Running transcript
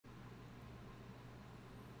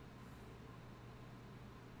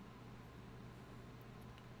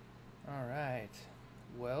Alright.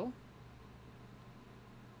 Well,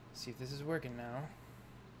 see if this is working now.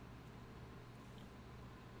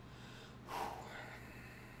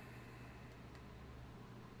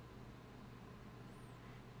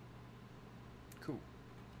 Cool.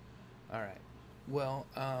 Alright. Well,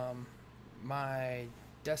 my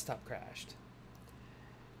desktop crashed,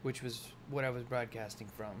 which was what I was broadcasting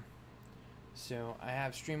from. So I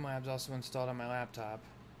have Streamlabs also installed on my laptop.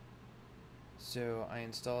 So I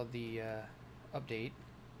installed the update,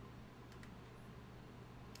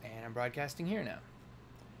 and I'm broadcasting here now.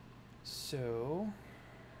 So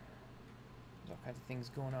there's all kinds of things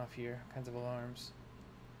going off here, all kinds of alarms.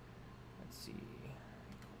 Let's see,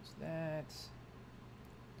 close that,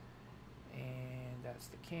 and that's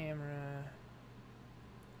the camera.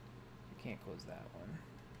 I can't close that one.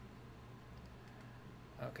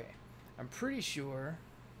 Okay, I'm pretty sure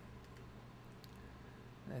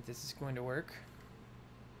that this is going to work.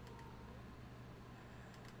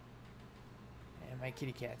 And my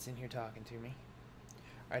kitty cat's in here talking to me.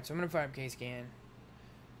 Alright, so I'm going to fire up K-Scan.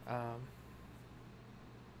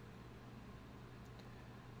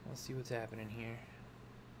 Let's see what's happening here.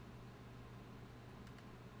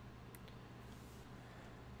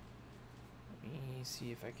 Let me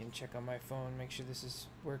see if I can check on my phone, make sure this is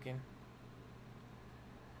working.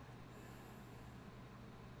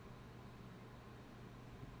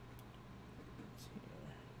 Let's see here.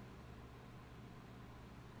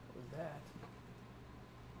 What was that?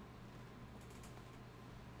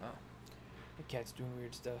 Oh, the cat's doing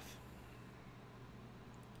weird stuff.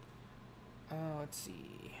 Let's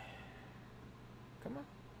see. Come on.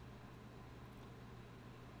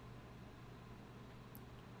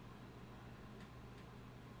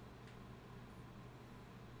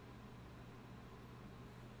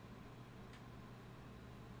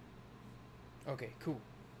 Okay, cool.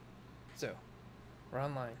 So, we're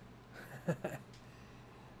online.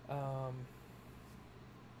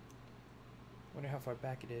 Wonder how far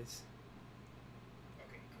back it is.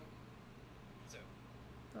 Okay, cool. So,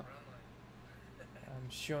 we're online. I'm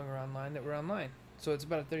showing her online that we're online. So it's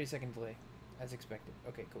about a 30-second delay, as expected.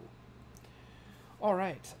 Okay, cool. All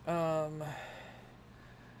right.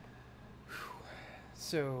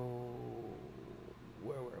 So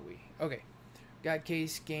where were we? Okay, got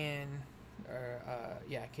K-Scan.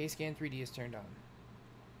 Yeah, K-Scan 3D is turned on,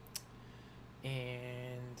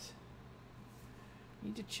 and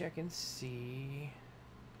need to check and see.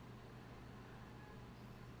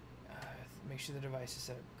 Make sure the device is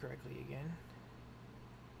set up correctly again.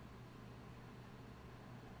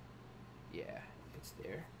 Yeah, it's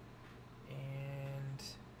there. And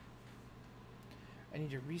I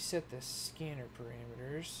need to reset the scanner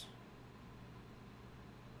parameters.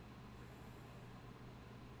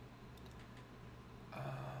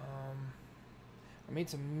 I made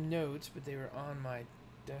some notes, but they were on my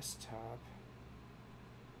desktop.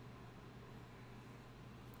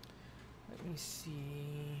 Let me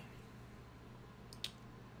see.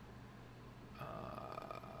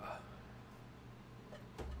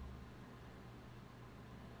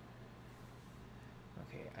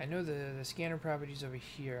 Okay, I know the scanner properties over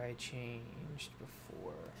here I changed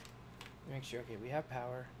before. Let me make sure. Okay, we have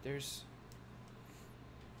power. There's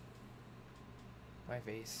my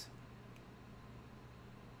face.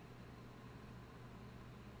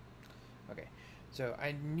 Okay, so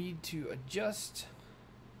I need to adjust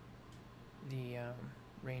the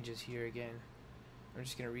ranges here again. I'm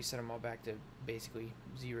just going to reset them all back to basically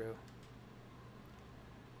 0.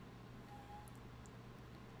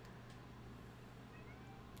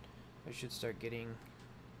 I should start getting,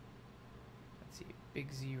 let's see,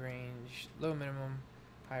 big Z range, low minimum,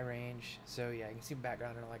 high range. So yeah, I can see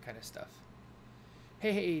background and all that kind of stuff.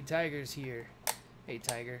 Hey, Tiger's here. Hey,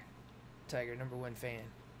 Tiger. Tiger, #1 fan.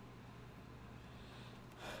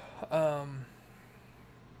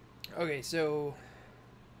 Okay, so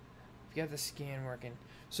we got the scan working.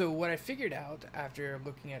 So what I figured out after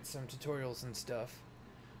looking at some tutorials and stuff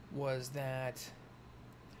was that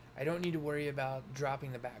I don't need to worry about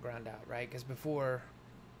dropping the background out, right? Because before,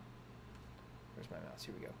 where's my mouse?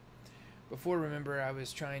 Here we go. Before, remember, I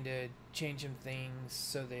was trying to change some things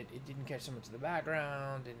so that it didn't catch so much of the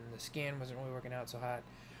background, and the scan wasn't really working out so hot.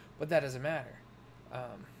 But that doesn't matter.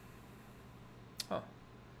 Oh,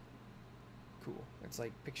 cool. It's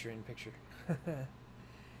like picture in picture.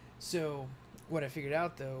 So what I figured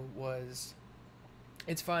out though was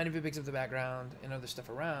it's fine if it picks up the background and other stuff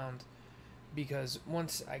around, because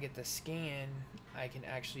once I get the scan, I can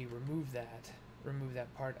actually remove that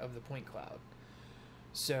part of the point cloud.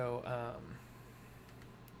 So let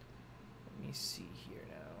me see here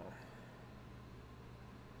now.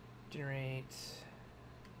 Generate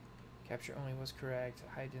Capture only was correct.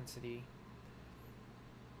 High density.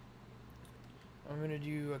 I'm going to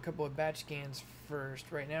do a couple of batch scans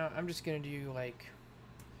first. Right now, I'm just going to do like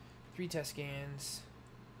 3 test scans,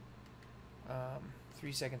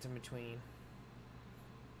 3 seconds in between,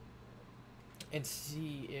 and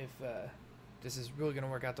see if this is really going to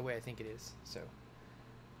work out the way I think it is. So,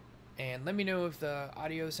 and let me know if the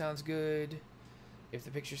audio sounds good, if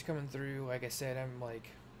the picture's coming through. Like I said, I'm like,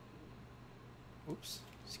 oops,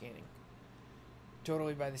 scanning.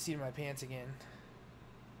 Totally by the seat of my pants again.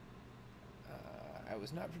 I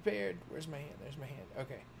was not prepared. Where's my hand? There's my hand.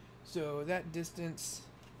 Okay. So that distance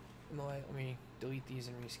in the light, let me delete these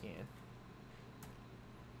and rescan.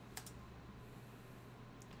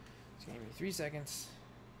 It's going to be 3 seconds.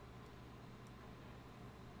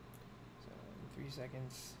 So 3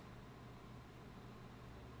 seconds.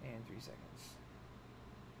 And 3 seconds.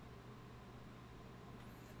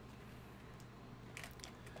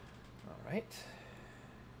 Alright.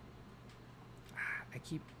 I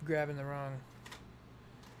keep grabbing the wrong...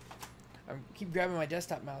 I keep grabbing my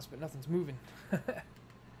desktop mouse, but nothing's moving.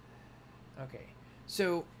 Okay,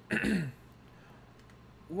 so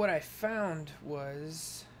what I found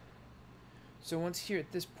was, so once here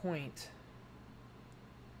at this point,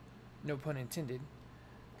 no pun intended,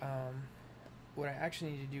 what I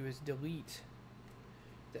actually need to do is delete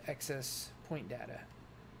the excess point data.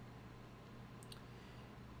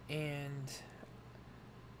 And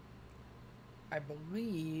I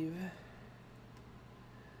believe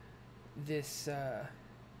this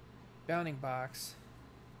bounding box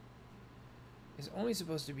is only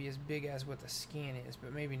supposed to be as big as what the scan is,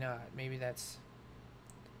 but maybe not. Maybe that's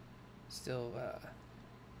still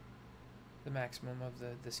the maximum of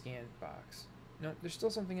the scan box. No, there's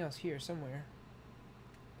still something else here somewhere.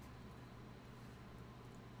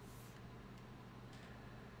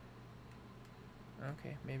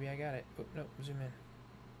 Okay, maybe I got it. Oh, no, zoom in.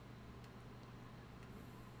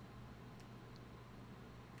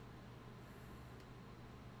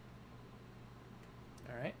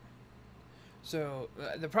 Alright. So,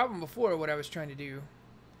 the problem before, what I was trying to do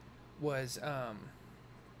was,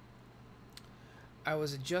 I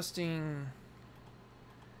was adjusting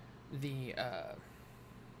the,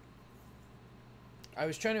 I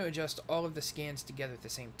was trying to adjust all of the scans together at the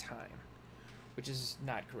same time, which is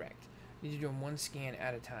not correct. You need to do them one scan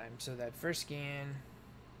at a time. So that first scan,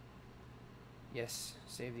 yes,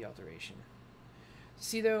 save the alteration.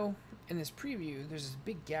 See though, in this preview, there's this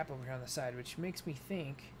big gap over here on the side, which makes me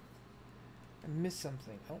think I missed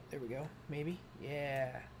something. Oh, there we go. Maybe?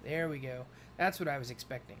 Yeah, there we go. That's what I was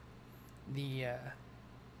expecting. The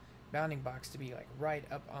bounding box to be like right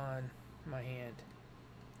up on my hand.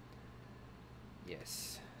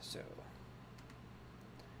 Yes, so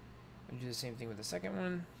I'll do the same thing with the second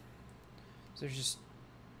one. So there's just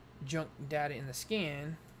junk data in the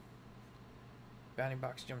scan. Bounding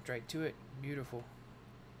box jumped right to it. Beautiful.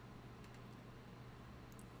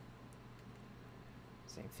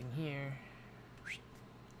 Same thing here.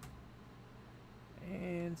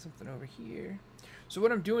 And something over here. So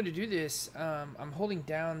what I'm doing to do this, I'm holding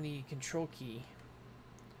down the control key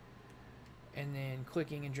and then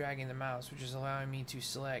clicking and dragging the mouse, which is allowing me to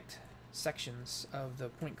select sections of the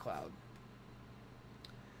point cloud.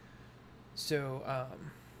 So,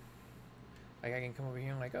 like I can come over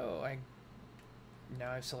here and like, oh,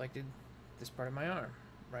 now I've selected this part of my arm,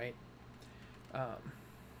 right? Let's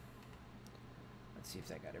see if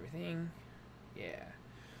that got everything. Yeah.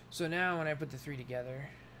 So now when I put the 3 together,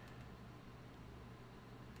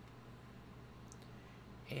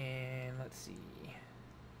 and let's see,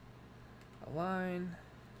 align,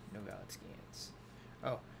 no valid scans.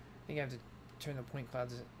 Oh, I think I have to turn the point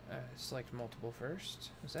clouds, select multiple first.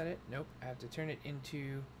 Is that it? Nope. I have to turn it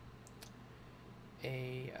into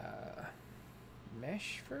a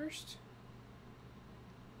mesh first.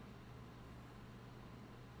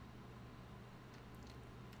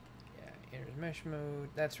 Yeah, enters mesh mode.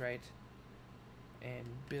 That's right. And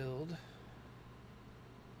build.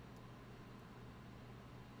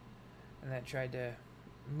 And that tried to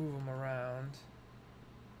move them around.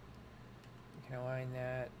 You can align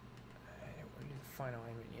that. I don't want to do the final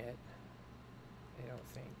alignment yet. I don't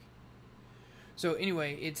think. So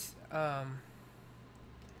anyway, it's the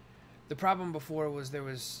problem before was there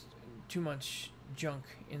was too much junk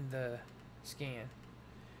in the scan,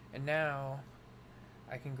 and now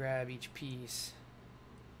I can grab each piece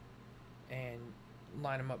and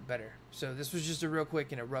line them up better. So this was just a real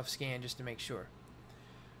quick and a rough scan just to make sure.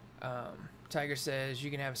 Tiger says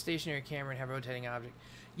you can have a stationary camera and have a rotating object.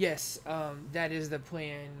 Yes, that is the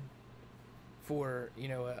plan for, you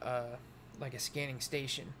know, like a scanning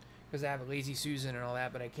station, because I have a Lazy Susan and all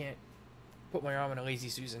that, but I can't put my arm on a lazy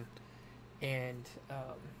Susan, and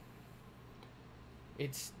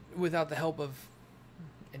it's without the help of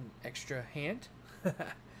an extra hand.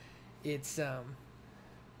 It's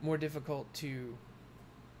more difficult to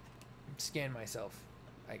scan myself,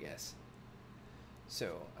 I guess.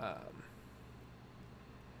 So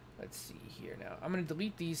let's see here now. I'm gonna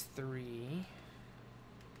delete these 3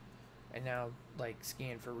 and now like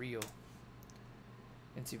scan for real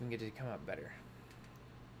and see if we can get it to come out better.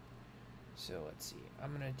 So let's see.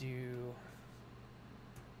 I'm gonna do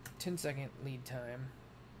 10-second lead time.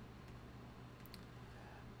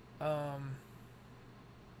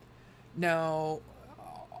 Now,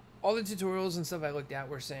 all the tutorials and stuff I looked at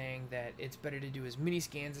were saying that it's better to do as many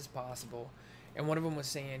scans as possible, and one of them was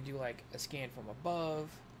saying do like a scan from above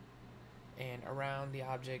and around the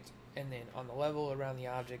object, and then on the level around the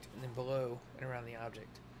object, and then below and around the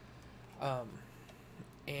object.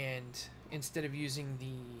 And instead of using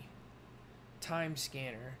the time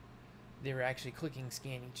scanner, they were actually clicking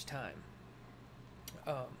scan each time.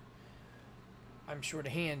 I'm short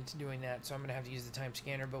of hand doing that, so I'm gonna have to use the time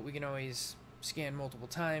scanner, but we can always scan multiple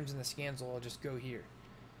times and the scans will all just go here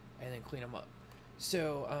and then clean them up.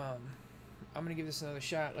 So I'm gonna give this another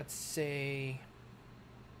shot. Let's say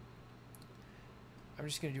I'm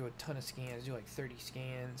just gonna do a ton of scans, do like 30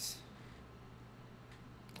 scans.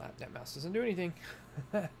 That mouse doesn't do anything.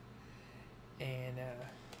 And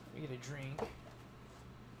we get a drink.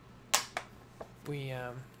 We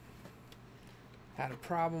had a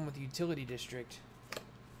problem with the utility district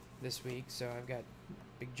this week, so I've got a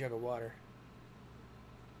big jug of water.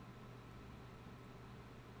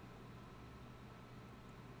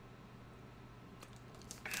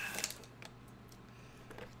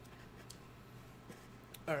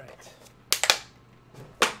 All right.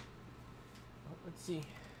 Oh, let's see.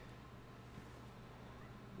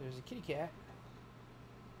 There's a kitty cat.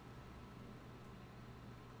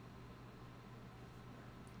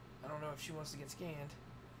 I don't know if she wants to get scanned.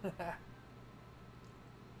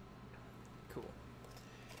 Cool.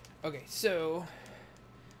 Okay, so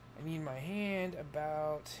I need my hand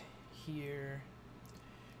about here,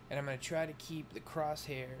 and I'm going to try to keep the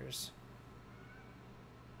crosshairs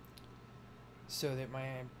so that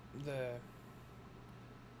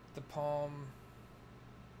the palm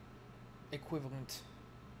equivalent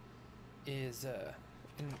is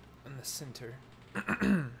in the center. Let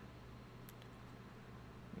me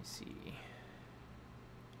see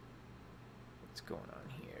what's going on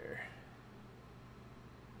here.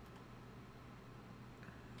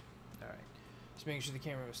 All right, just making sure the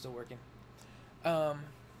camera was still working.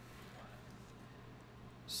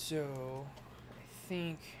 So I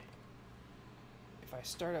think if I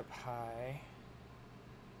start up high,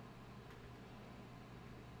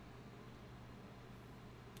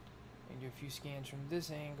 and do a few scans from this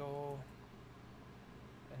angle,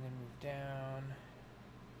 and then move down,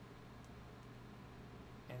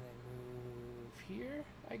 and then move here,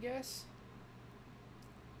 I guess.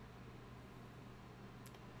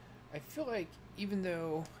 I feel like even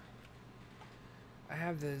though I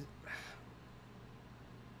have the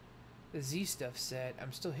Z stuff set,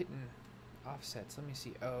 I'm still hitting offsets. Let me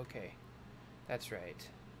see. Oh, okay. That's right.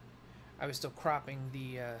 I was still cropping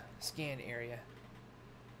the scan area.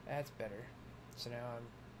 That's better. So now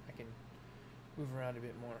I can move around a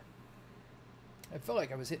bit more. I felt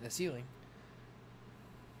like I was hitting the ceiling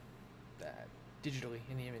digitally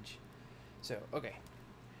in the image. So, okay.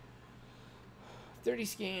 30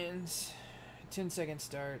 scans, 10-second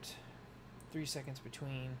start, 3 seconds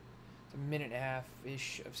between. It's a minute and a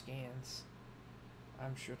half-ish of scans.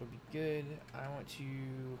 I'm sure it'll be good.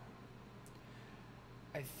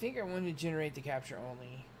 I think I want to generate the capture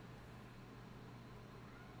only.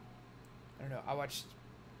 I don't know. I watched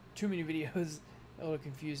too many videos. A little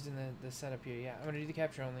confused in the setup here. Yeah, I'm going to do the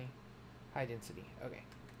capture only. High density. Okay.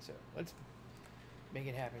 So, let's make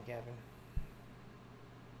it happen, Kevin.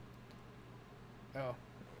 Oh.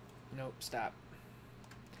 Nope. Stop.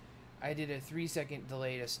 I did a 3-second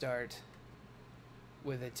delay to start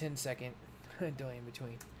with a 10-second delay in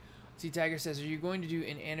between. See, Tiger says, are you going to do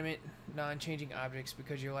inanimate, non-changing objects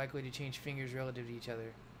because you're likely to change fingers relative to each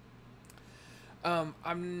other?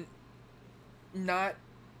 I'm not,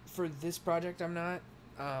 for this project I'm not,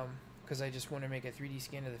 because I just want to make a 3D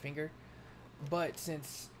scan of the finger. But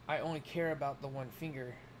since I only care about the one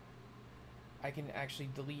finger, I can actually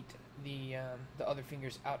delete the other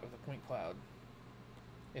fingers out of the point cloud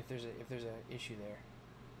if there's a issue there.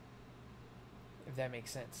 If that makes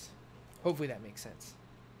sense. Hopefully that makes sense.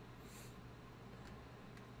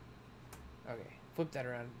 Okay, flip that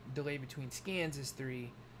around. Delay between scans is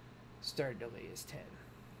 3. Start delay is 10.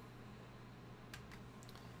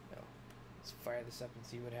 Oh, Let's fire this up and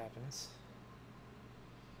see what happens.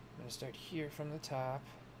 I'm gonna start here from the top.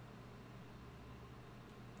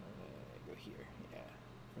 Go here, yeah,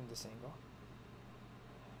 from this angle.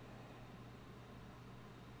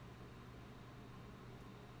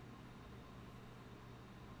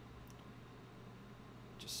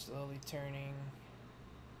 Just slowly turning.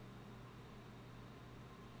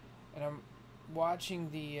 And I'm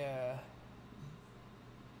watching the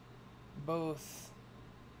both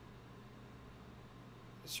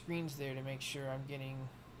screens there to make sure I'm getting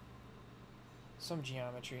some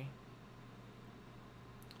geometry.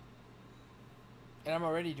 And I'm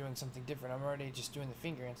already doing something different. I'm already just doing the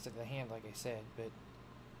finger instead of the hand, like I said, but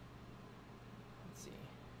let's see.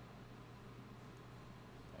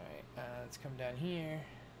 Alright, let's come down here.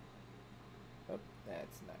 Oh,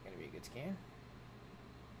 that's not going to be a good scan.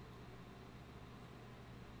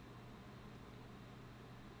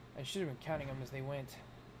 I should have been counting them as they went.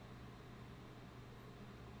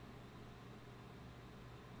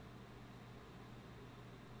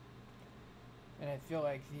 And I feel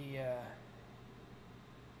like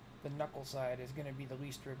the knuckle side is going to be the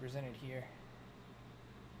least represented here.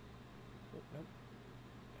 Oh, nope.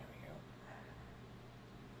 There we go.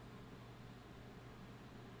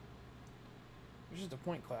 There's just a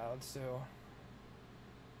point cloud, so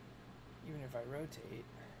even if I rotate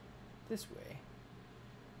this way,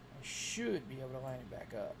 I should be able to line it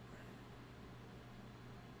back up.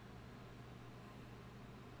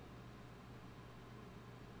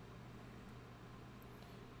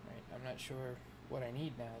 Right, I'm not sure what I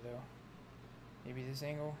need now, though. Maybe this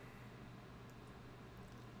angle?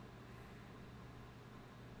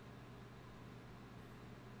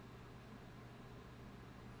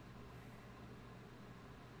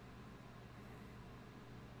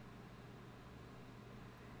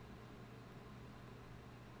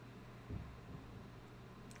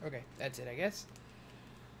 Okay, that's it, I guess.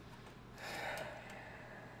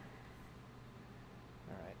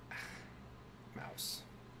 Alright. Mouse.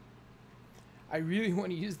 I really want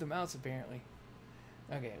to use the mouse, apparently.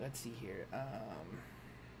 Okay, let's see here.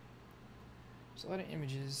 There's a lot of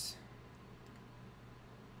images.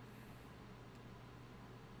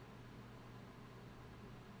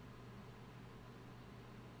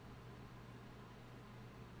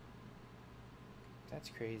 That's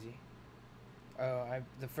crazy. Oh,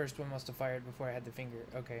 the first one must have fired before I had the finger.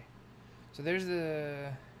 Okay. So there's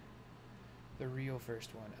the real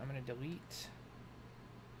first one. I'm going to delete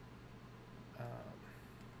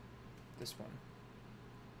this one.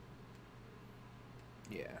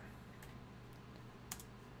 Yeah.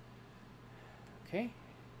 Okay.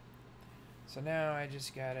 So now I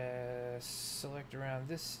just got to select around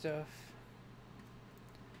this stuff.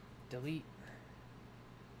 Delete.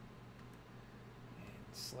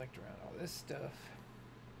 Select around all this stuff.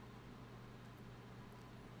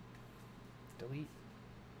 Delete.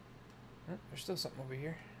 Oh, there's still something over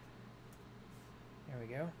here. There we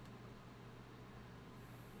go.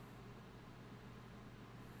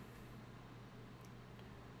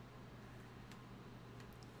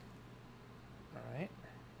 Alright.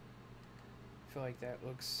 I feel like that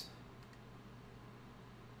looks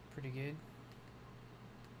pretty good.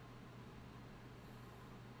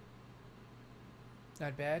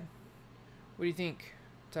 Not bad. What do you think,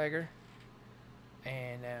 Tiger?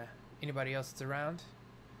 And anybody else that's around?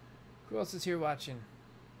 Who else is here watching?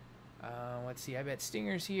 Let's see. I bet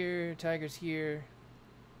Stinger's here. Tiger's here.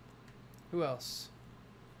 Who else?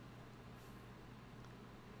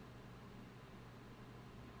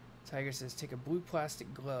 Tiger says, take a blue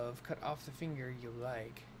plastic glove, cut off the finger you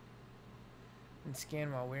like, and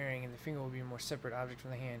scan while wearing, and the finger will be a more separate object from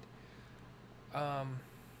the hand.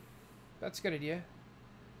 That's a good idea.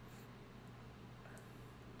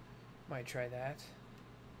 Might try that.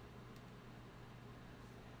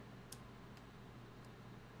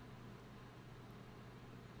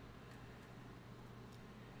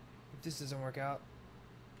 If this doesn't work out,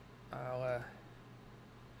 I'll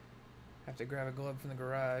have to grab a glove from the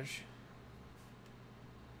garage.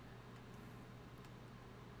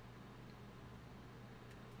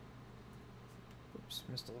 Oops,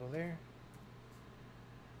 missed a little there.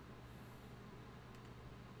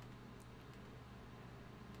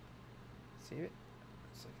 Save it.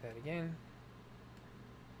 Let's look at that again.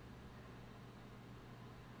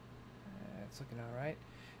 It's looking alright.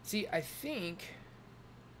 See, I think...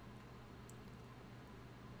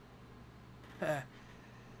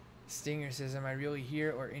 Stinger says, am I really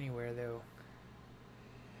here or anywhere, though?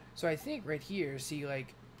 So I think right here, see,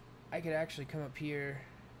 like, I could actually come up here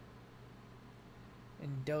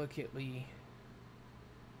and delicately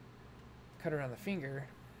cut around the finger.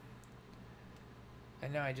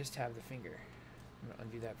 And now I just have the finger. I'm going to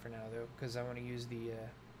undo that for now, though, because I want to use the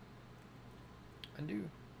undo.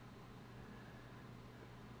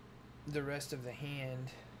 The rest of the hand.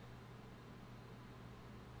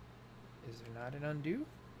 Is there not an undo?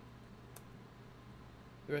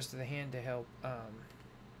 The rest of the hand to help,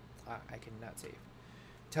 I cannot save.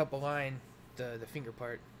 To help align the finger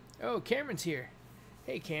part. Oh, Cameron's here.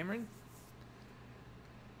 Hey, Cameron.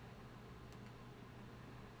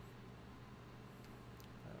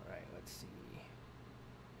 Alright, let's see.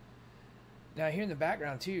 Now, here in the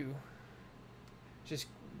background, too, it's just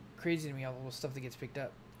crazy to me all the little stuff that gets picked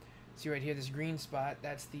up. See right here, this green spot,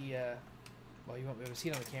 that's the, well, you won't be able to see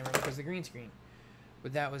it on the camera because the green screen.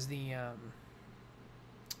 But that was the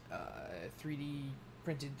 3D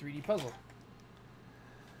printed 3D puzzle.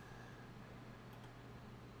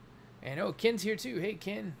 And oh, Ken's here too. Hey,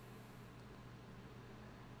 Ken.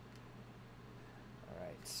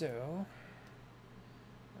 Alright, so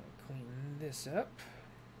I'll clean this up.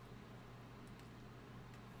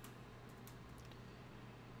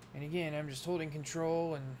 And again, I'm just holding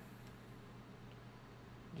control and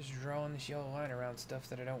just drawing this yellow line around stuff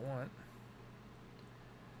that I don't want.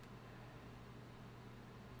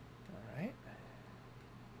 Alright.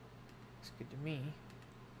 Looks good to me.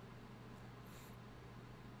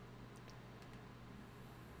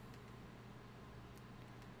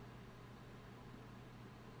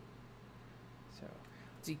 So,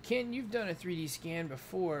 see, Ken, you've done a 3D scan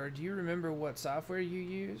before. Do you remember what software you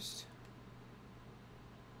used?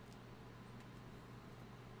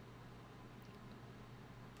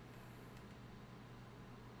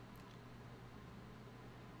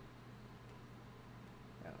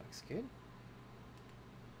 Looks good.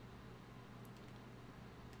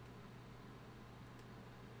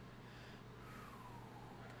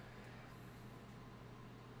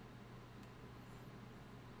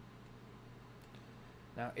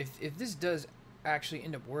 Now, if this does actually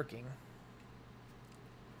end up working,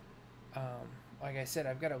 like I said,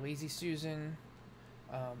 I've got a Lazy Susan.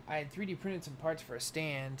 I had 3D printed some parts for a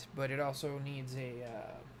stand, but it also needs a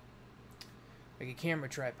like a camera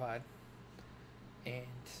tripod. And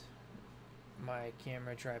my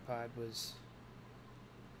camera tripod was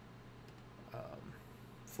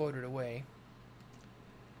floated away.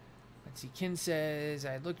 Let's see, Ken says,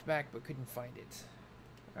 I looked back but couldn't find it.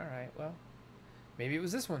 Alright, well, maybe it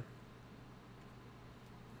was this one.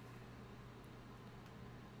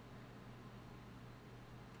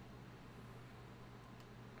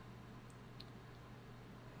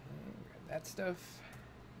 Okay, grab that stuff.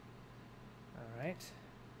 Alright.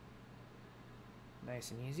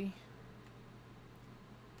 Nice and easy.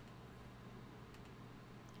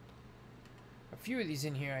 A few of these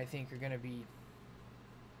in here I think are going to be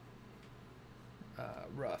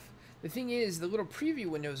rough. The thing is, the little preview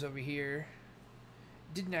windows over here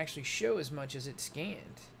didn't actually show as much as it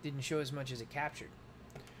scanned. Didn't show as much as it captured.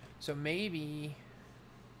 So maybe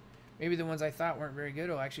the ones I thought weren't very good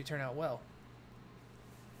will actually turn out well.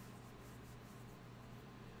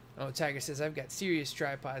 Oh, Tiger says, I've got serious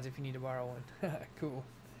tripods if you need to borrow one. Cool.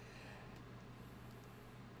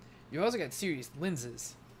 You also got serious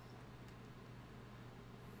lenses.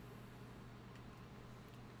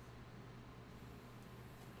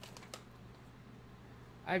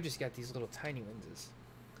 I've just got these little tiny lenses.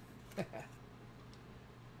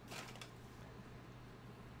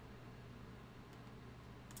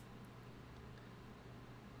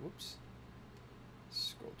 Whoops.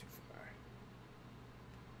 Scroll too far.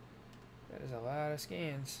 That is a lot of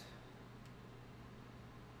scans.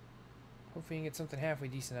 Hopefully you can get something halfway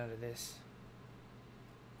decent out of this.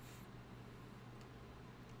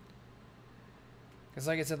 Because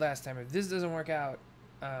like I said last time, if this doesn't work out,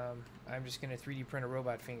 I'm just going to 3D print a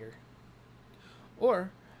robot finger.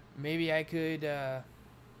 Or maybe I could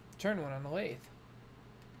turn one on the lathe.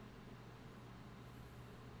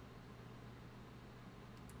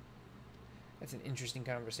 That's an interesting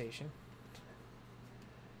conversation.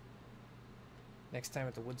 Next time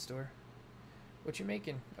at the wood store. What you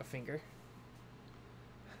making? A finger.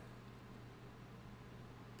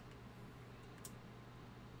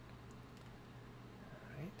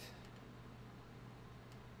 Alright.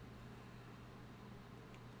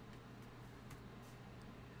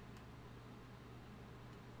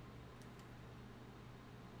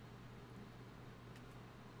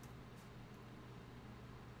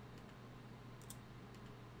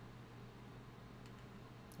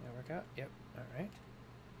 Did that work out? Yep. Alright.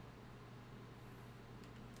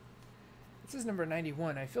 This is number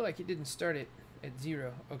 91. I feel like it didn't start it at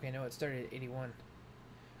 0. Okay, no, it started at 81.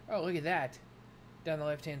 Oh, look at that. Down the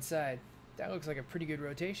left-hand side. That looks like a pretty good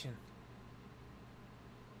rotation.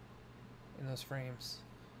 in those frames.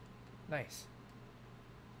 Nice.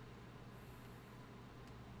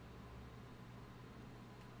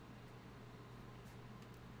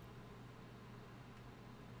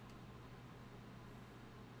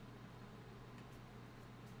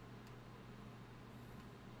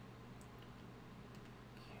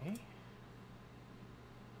 Okay.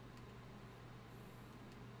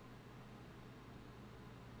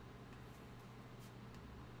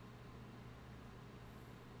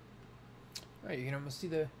 Alright, you can almost see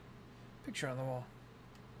the picture on the wall.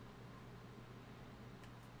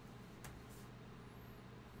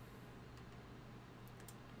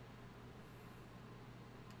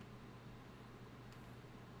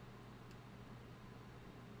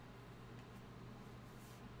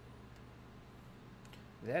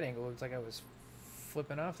 That angle looks like I was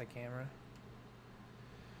flipping off the camera.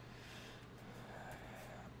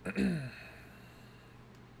 Alright.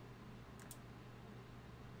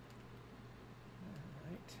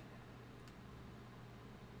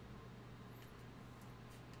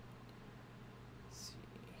 Let's see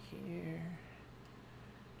here.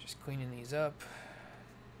 Just cleaning these up.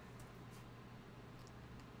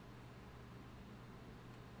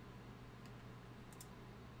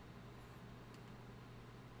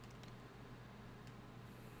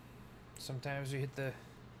 Sometimes we hit the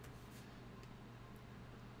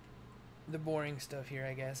boring stuff here,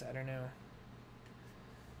 I guess. I don't know.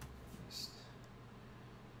 Just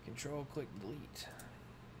control click delete.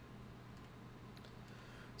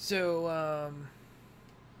 So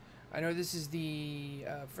I know this is the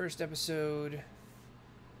first episode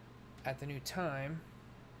at the new time,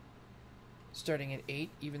 starting at 8,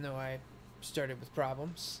 even though I started with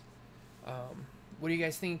problems. What do you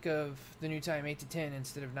guys think of the new time, 8 to 10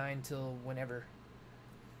 instead of 9 till whenever?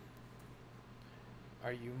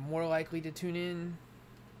 Are you more likely to tune in?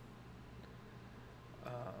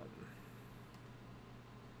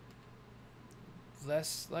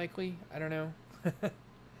 Less likely? I don't know.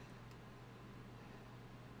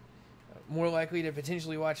 More likely to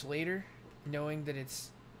potentially watch later, knowing that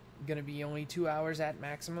it's going to be only 2 hours at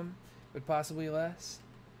maximum, but possibly less.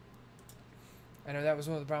 I know that was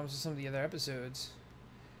one of the problems with some of the other episodes.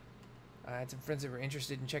 I had some friends that were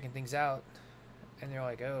interested in checking things out, and they're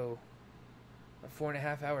like, oh, a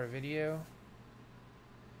 4.5 hour video?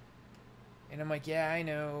 And I'm like, yeah, I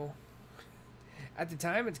know. At the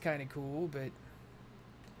time, it's kind of cool, but...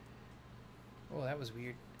 Oh, that was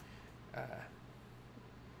weird.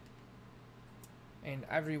 And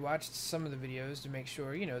I've rewatched some of the videos to make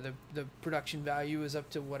sure, you know, the production value is up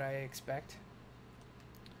to what I expect.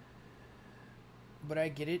 But I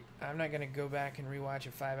get it. I'm not going to go back and rewatch a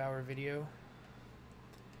 5-hour video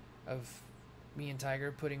of me and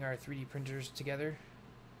Tiger putting our 3D printers together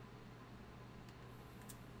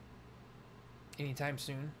anytime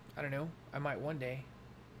soon. I don't know. I might one day.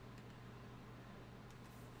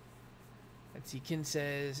 Let's see. Ken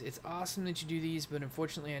says, it's awesome that you do these, but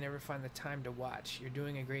unfortunately I never find the time to watch. You're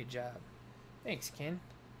doing a great job. Thanks, Ken.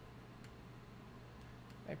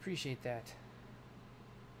 I appreciate that.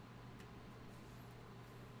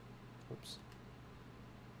 Oops.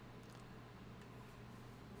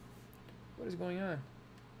 What is going on?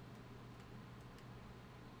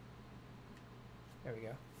 There we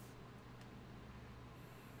go.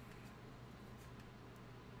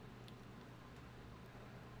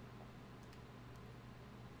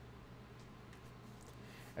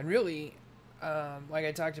 And really, like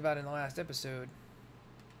I talked about in the last episode,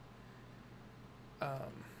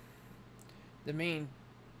 the main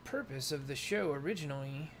purpose of the show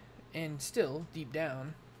originally, and still deep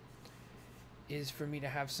down, is for me to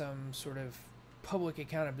have some sort of public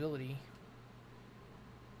accountability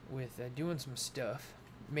with doing some stuff,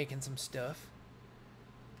 making some stuff,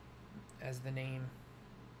 as the name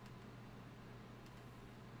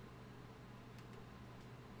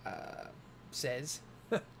says.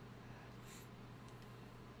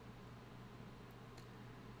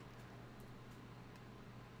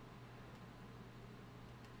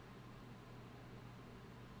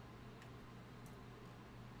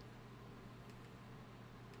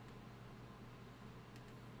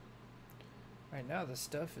 Right now, the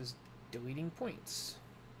stuff is deleting points.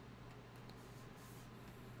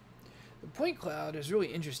 The point cloud is really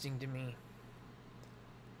interesting to me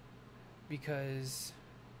because,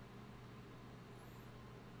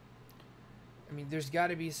 I mean, there's got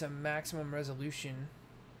to be some maximum resolution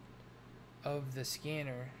of the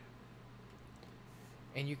scanner,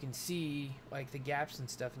 and you can see like the gaps and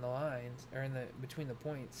stuff in the lines or in the between the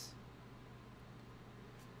points.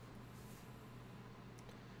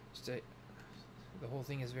 The whole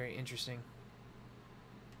thing is very interesting.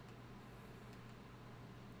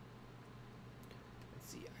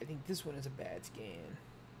 I think this one is a bad scan.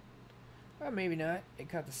 Well, maybe not. It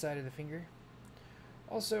caught the side of the finger.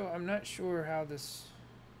 Also, I'm not sure how this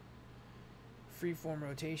freeform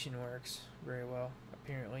rotation works very well,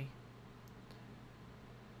 apparently.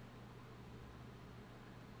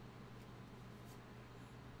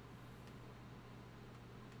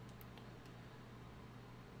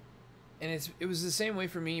 And it was the same way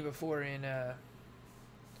for me before in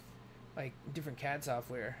like different CAD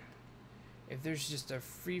software. If there's just a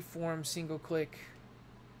freeform single click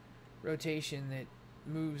rotation that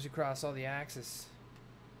moves across all the axis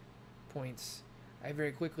points, I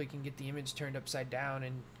very quickly can get the image turned upside down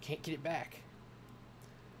and can't get it back.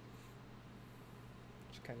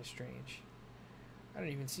 It's kind of strange. I don't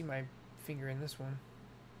even see my finger in this one.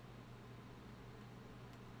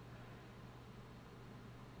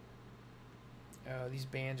 Oh, these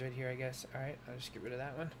bands right here, I guess. Alright, I'll just get rid of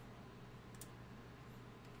that one.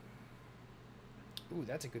 Ooh,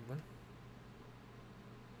 that's a good one.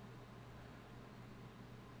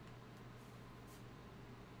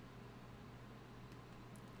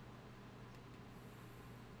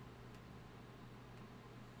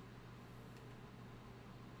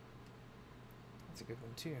 That's a good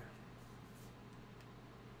one too.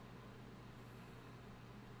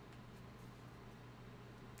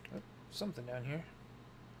 Oh, something down here.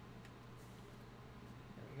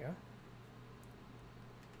 There we go.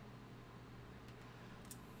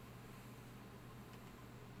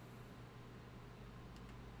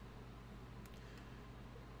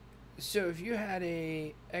 So if you had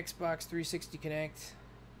a Xbox 360 Connect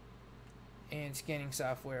and scanning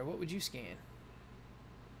software, what would you scan?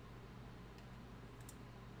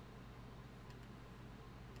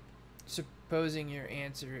 Supposing your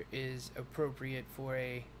answer is appropriate for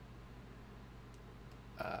a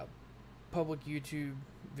public YouTube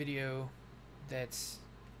video that's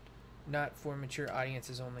not for mature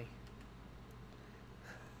audiences only.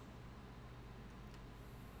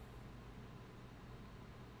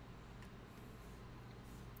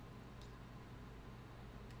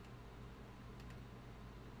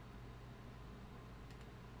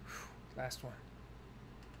 Last one.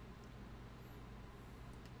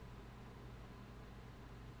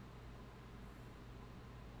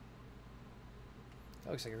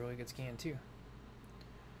 That looks like a really good scan too.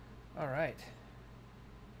 All right.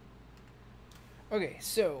 Okay,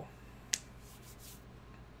 so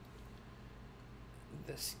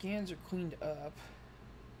the scans are cleaned up.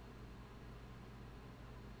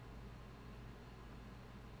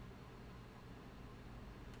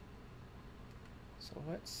 So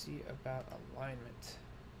let's see about alignment.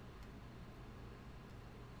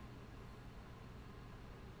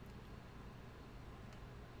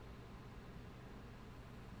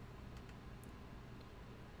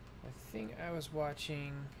 I think I was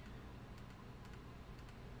watching.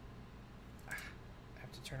 I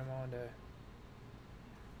have to turn them all into.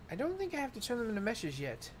 I don't think I have to turn them into meshes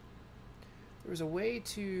yet. There was a way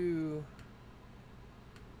to.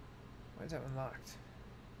 Why is that one locked?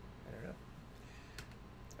 I don't know.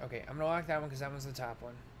 Okay, I'm gonna lock that one because that one's the top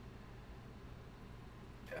one.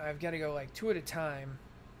 I've got to go like 2 at a time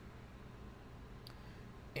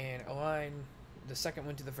and align the second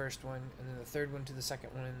one to the first one, and then the third one to the second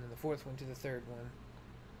one, and then the fourth one to the third one.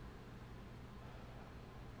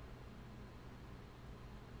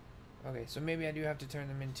 Okay, so maybe I do have to turn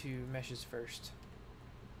them into meshes first.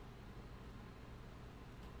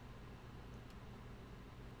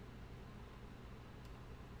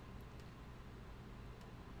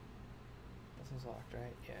 This is locked,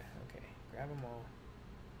 right? Yeah, okay. Grab them all.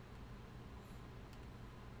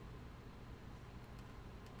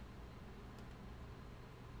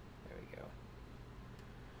 There we go.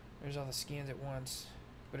 There's all the scans at once.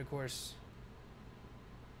 But of course...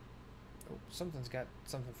 Oh, something's got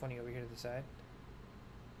something funny over here to the side.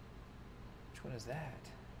 Which one is that?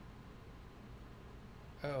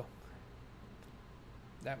 Oh.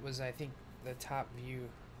 That was, I think, the top view.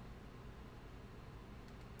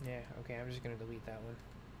 Yeah, okay, I'm just going to delete that one.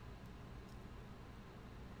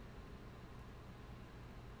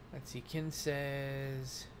 Let's see, Ken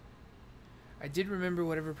says... I did remember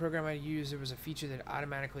whatever program I used, there was a feature that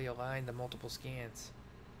automatically aligned the multiple scans.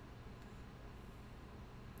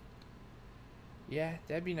 Yeah,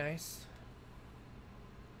 that'd be nice.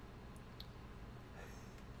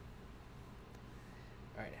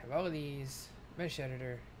 Alright, have all of these. Mesh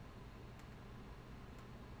editor.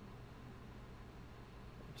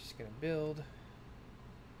 I'm just going to build.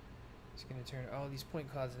 Just going to turn all these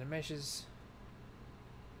point clouds into meshes.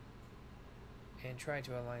 And try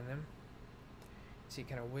to align them. See it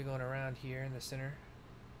kind of wiggling around here in the center.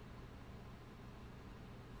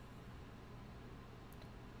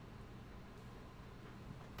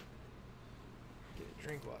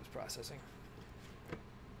 processing.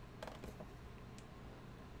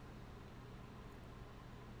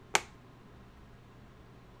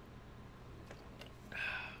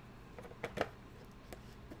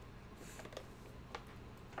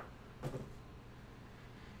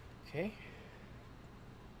 Okay.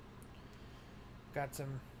 Got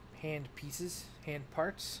some hand pieces, hand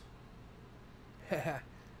parts.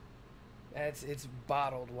 It's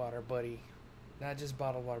bottled water, buddy. Not just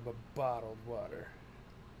bottled water, but bottled water.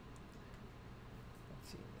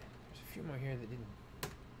 Let's see. There's a few more here that didn't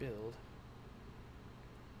build.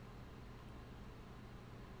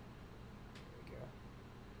 There we go.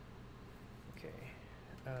 Okay.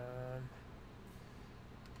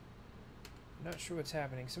 Not sure what's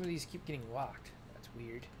happening. Some of these keep getting locked. That's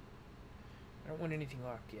weird. I don't want anything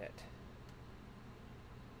locked yet.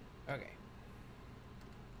 Okay.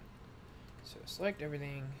 So select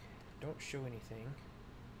everything. Don't show anything.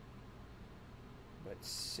 But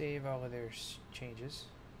save all of their changes.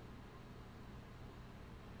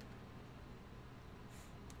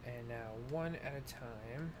 And now one at a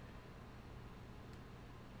time.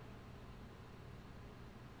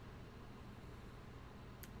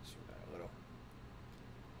 Zoom out a little.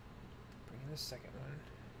 Bring in the second one.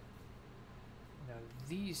 Now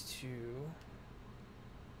these two.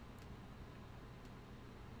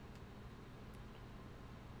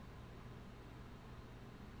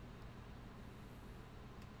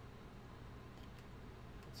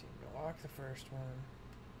 Let's see, lock the first one.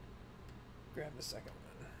 Grab the second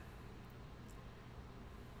one.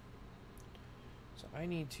 So I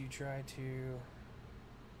need to try to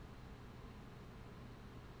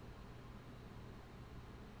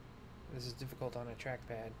this is difficult on a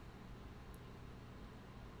trackpad.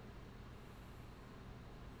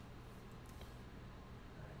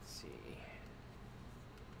 Let's see.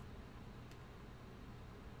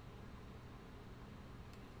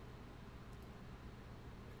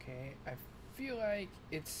 Okay, I feel like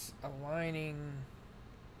it's aligning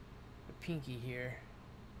the pinky here.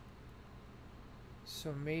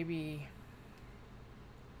 So maybe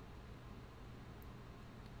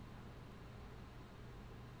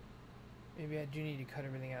I do need to cut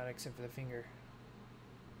everything out except for the finger.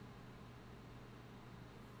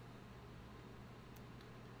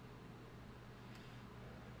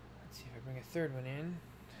 Let's see if I bring a third one in.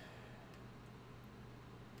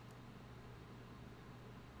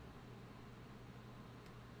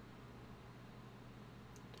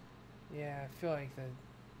 Yeah, I feel like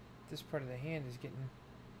this part of the hand is getting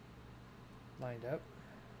lined up.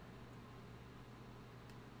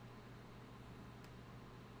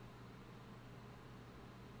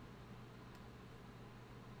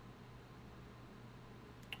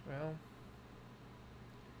 Well,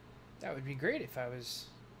 that would be great if I was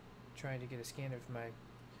trying to get a scan of my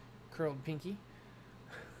curled pinky.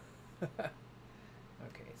 Okay,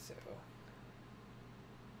 so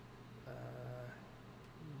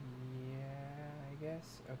yeah, I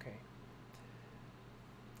guess. Okay.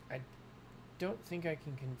 I don't think I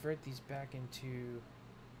can convert these back into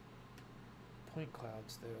point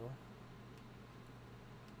clouds, though.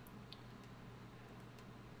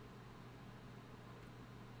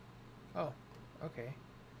 Oh, okay.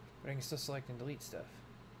 But I can still select and delete stuff.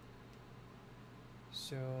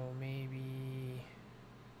 So maybe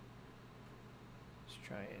let's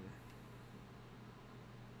try and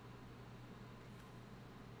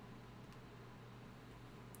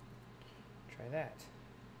try that.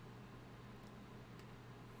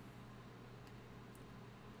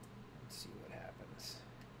 Let's see what happens.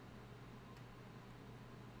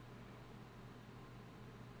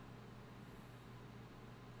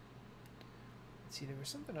 Let's see, there was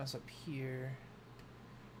something else up here.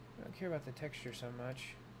 I don't care about the texture so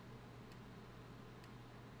much.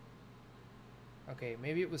 Okay,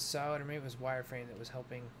 maybe it was solid or maybe it was wireframe that was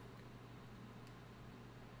helping.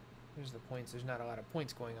 There's the points. There's not a lot of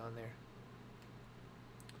points going on there.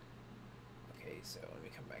 Okay, so let me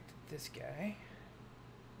come back to this guy.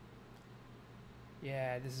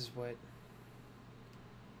 Yeah, this is what I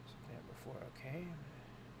was looking at before. Okay.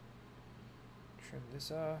 Trim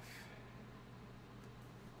this off.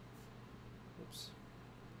 Oops.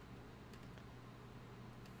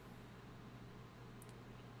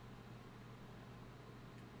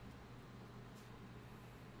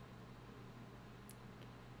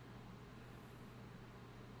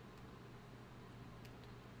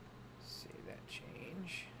 Save that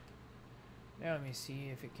change. Now let me see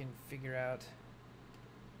if it can figure out.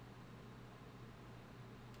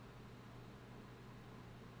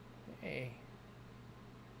 Hey,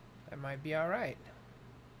 that might be all right.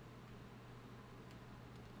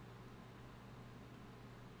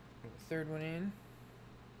 Bring the third one in.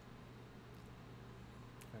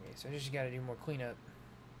 Okay, so I just got to do more cleanup.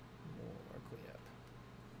 More cleanup.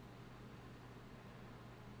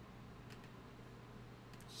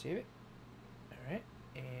 Save it. Alright,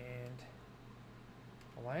 and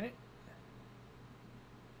align it.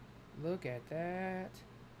 Look at that.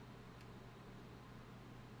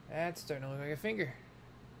 That's starting to look like a finger.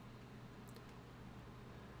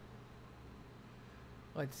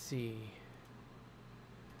 Let's see.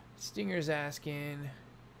 Stinger's asking,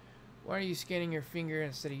 why are you scanning your finger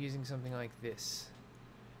instead of using something like this?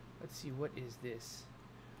 Let's see, what is this?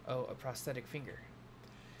 Oh, a prosthetic finger.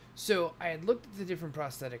 So I had looked at the different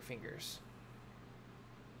prosthetic fingers,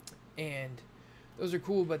 and those are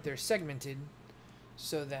cool, but they're segmented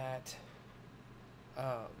so that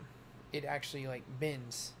it actually like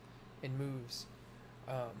bends and moves.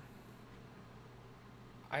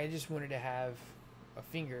 I just wanted to have a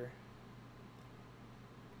finger,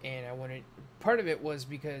 and I wanted, part of it was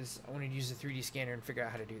because I wanted to use a 3D scanner and figure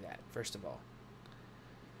out how to do that first of all.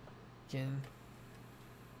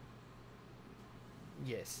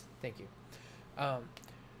 Yes, thank you. But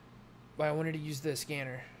I wanted to use the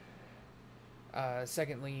scanner.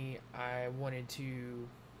 Secondly, I wanted to,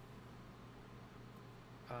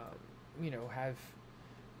 you know, have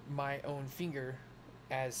my own finger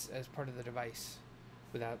as part of the device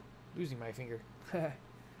without losing my finger.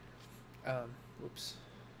 Whoops.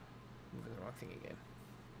 Moving the wrong thing again.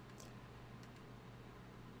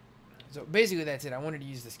 So basically that's it. I wanted to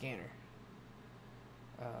use the scanner.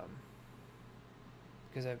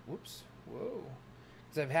 Because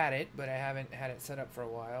because I've had it, but I haven't had it set up for a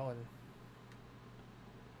while, and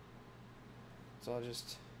it's all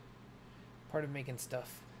just part of making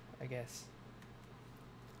stuff, I guess.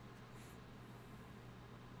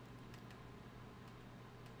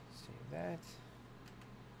 Save that.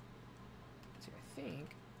 See, I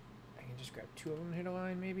think I can just grab two of them and hit a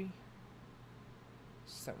line, maybe.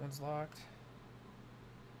 So that one's locked.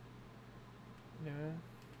 No,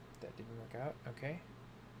 that didn't work out. Okay.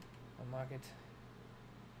 Unlock it.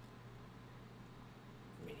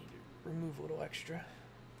 We need to remove a little extra.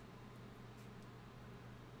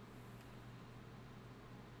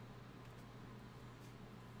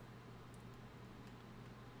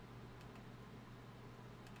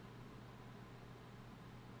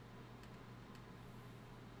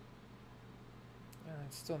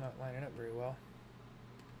 It's still not lining up very well.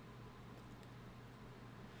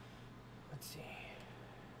 Let's see.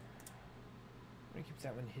 I'm gonna keep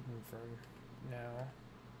that one hidden for now.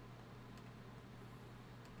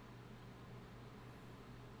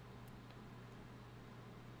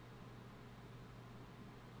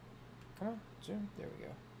 Come on, zoom. There we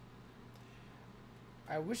go.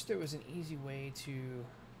 I wish there was an easy way to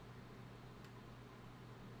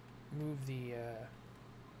move the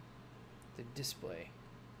display.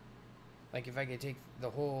 Like if I could take the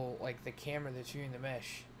whole, like the camera that's viewing the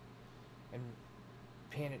mesh and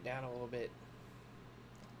pan it down a little bit.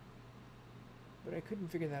 But I couldn't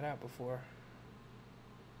figure that out before.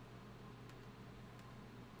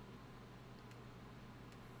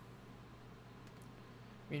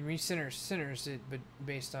 I mean, centers it, but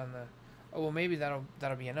based on the, oh well, maybe that'll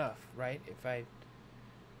be enough, right? If I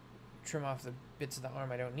trim off the bits of the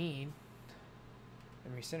arm I don't need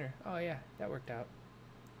and recenter. Oh yeah, that worked out.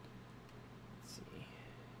 Let's see,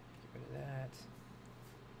 get rid of that.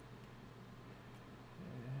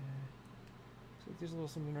 So there's a little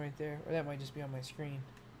something right there, or that might just be on my screen.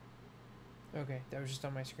 Okay, that was just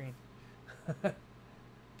on my screen.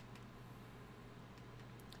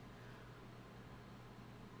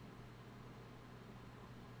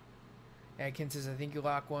 Ken says, I think you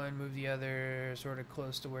lock one, move the other sort of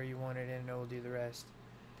close to where you want it, and it'll do the rest.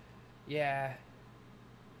 Yeah.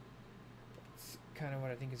 That's kind of what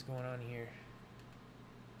I think is going on here.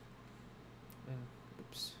 And,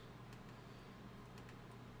 oops.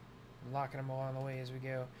 I'm locking them all on the way as we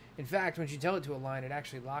go. In fact, once you tell it to align, it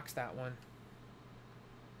actually locks that one.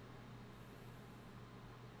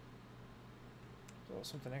 So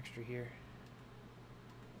something extra here.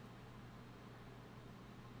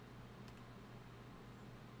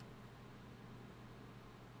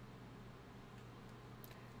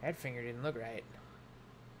 That finger didn't look right.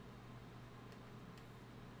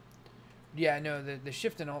 Yeah, no, the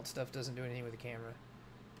shift and alt stuff doesn't do anything with the camera.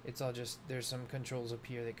 It's all just, there's some controls up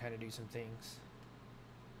here that kind of do some things.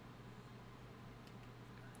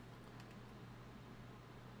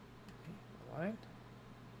 Okay, align.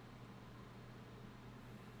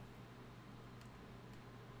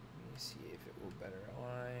 Let me see if it will better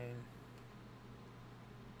align.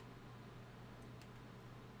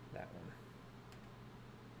 That one.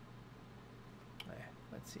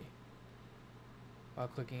 Let's see. while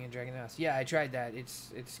clicking and dragging the mouse. Yeah, I tried that.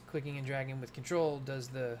 It's clicking and dragging with control does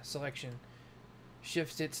the selection.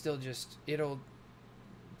 Shift it still just, it'll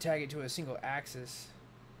tag it to a single axis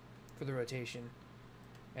for the rotation,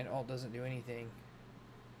 and Alt doesn't do anything.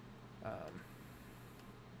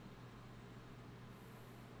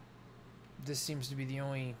 This seems to be the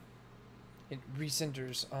only, it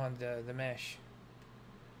recenters on the mesh,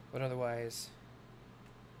 but otherwise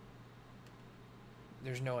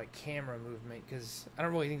there's no like camera movement, because I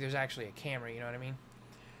don't really think there's actually a camera, you know what I mean?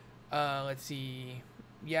 Let's see.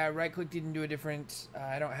 Yeah, right click didn't do a difference.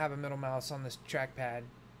 I don't have a middle mouse on this trackpad,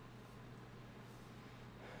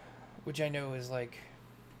 which I know is like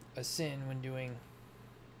a sin when doing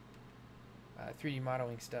 3D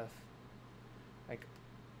modeling stuff. Like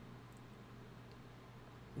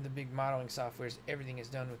the big modeling softwares, everything is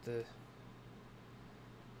done with the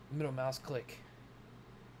middle mouse click.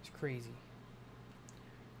 It's crazy.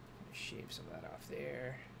 Shave some of that off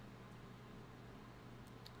there.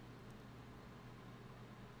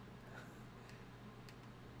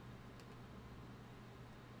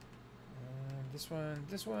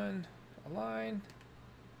 This one, align.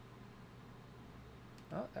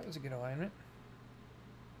 Oh, that was a good alignment.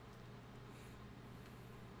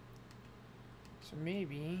 So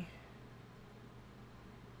maybe,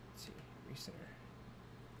 let's see, recenter.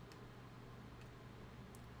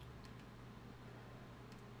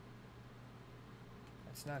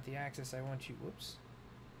 That's not the axis I want you, whoops.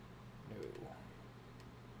 No.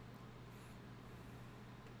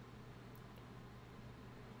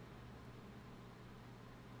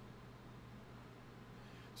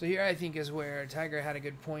 So here I think is where Tiger had a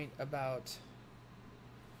good point about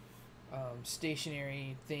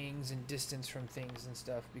stationary things and distance from things and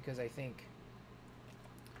stuff, because I think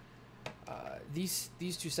these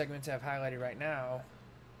two segments I've highlighted right now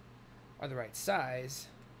are the right size,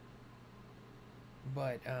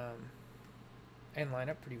 but and line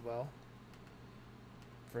up pretty well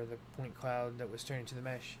for the point cloud that was turned into the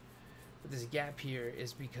mesh. But this gap here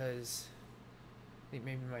is because I think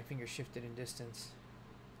maybe my finger shifted in distance.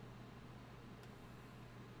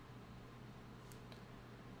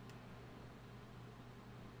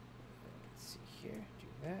 Here, do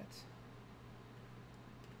that.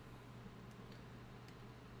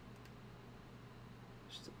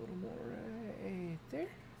 Just a little more right there.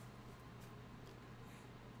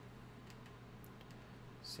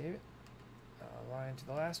 Save it. Align to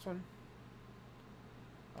the last one.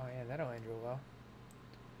 Oh yeah, that'll align real well.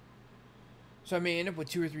 So I may end up with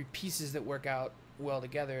 2 or 3 pieces that work out well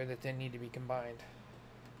together that then need to be combined.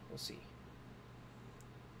 We'll see.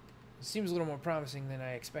 It seems a little more promising than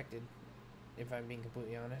I expected, if I'm being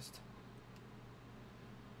completely honest,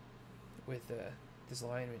 with this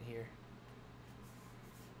alignment here,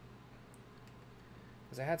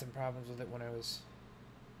 because I had some problems with it when I was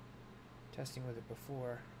testing with it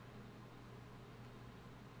before,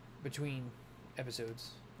 between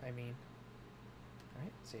episodes, I mean.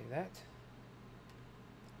 Alright, save that.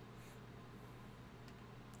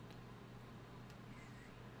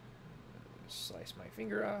 Slice my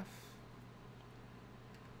finger off.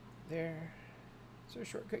 There. Is there a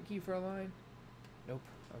shortcut key for a line? Nope.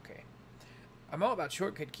 Okay. I'm all about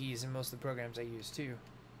shortcut keys in most of the programs I use too.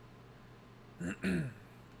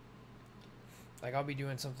 Like I'll be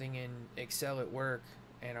doing something in Excel at work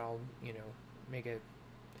and I'll, you know, make a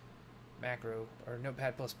macro or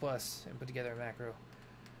Notepad++ and put together a macro.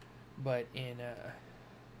 But in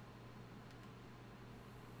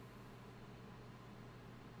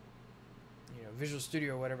you know, Visual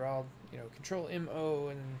Studio or whatever, I'll, you know, Control MO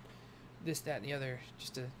and this, that, and the other,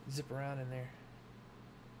 just to zip around in there.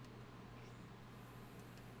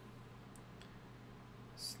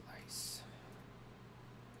 Slice.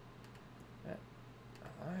 That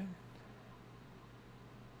align.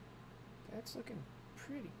 That's looking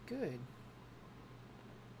pretty good.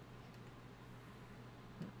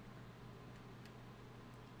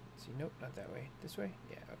 See, nope, not that way. This way?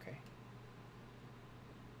 Yeah, okay.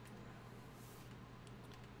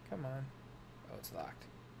 Come on. Oh, it's locked.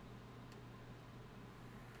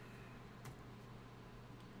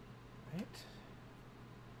 Right.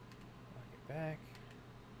 Lock it back.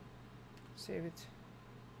 Save it.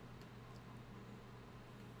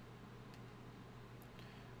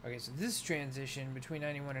 Okay, so this transition between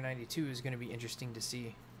 91 and 92 is going to be interesting to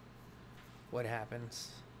see what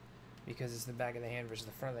happens, because it's the back of the hand versus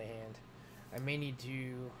the front of the hand. I may need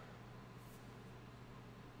to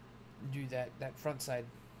do that front side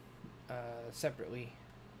separately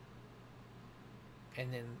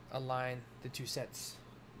and then align the 2 sets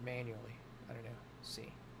manually. I don't know.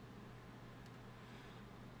 See.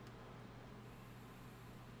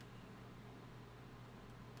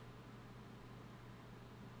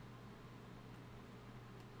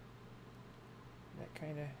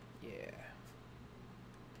 kind of, yeah.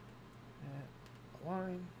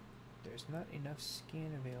 Align. There's not enough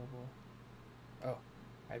scan available. Oh,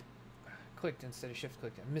 I clicked instead of shift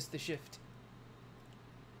clicked. I missed the shift.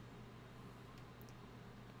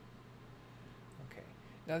 Okay.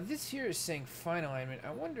 Now this here is saying fine alignment.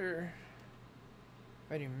 I wonder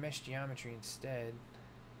if I do mesh geometry instead.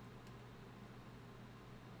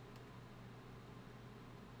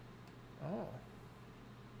 Oh.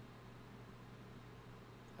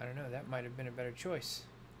 I don't know. That might have been a better choice.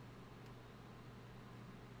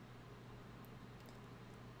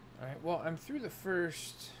 Alright, well, I'm through the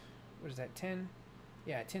first, what is that, 10?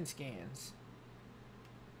 Yeah, 10 scans.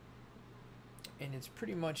 And it's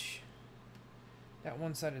pretty much that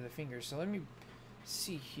one side of the finger. So let me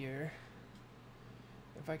see here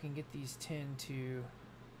if I can get these 10 to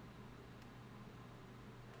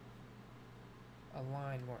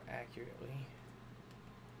align more accurately.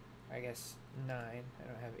 I guess 9. I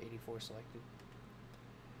don't have 84 selected.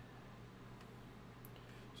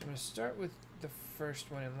 So I'm going to start with the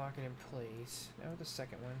first one and lock it in place. Now with the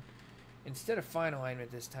second one. Instead of fine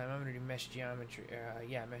alignment this time, I'm going to do mesh geometry.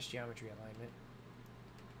 Yeah, mesh geometry alignment.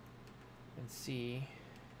 And see.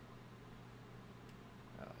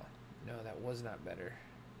 Oh, no, that was not better.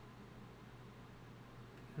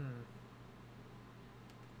 Fine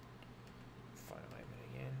alignment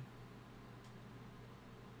again.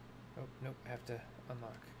 Oh, nope, I have to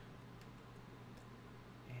unlock.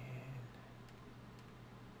 And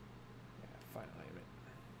yeah, fine alignment.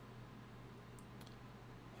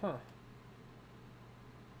 Huh.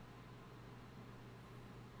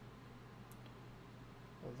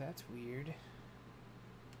 Well, that's weird.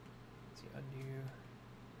 Let's see, undo.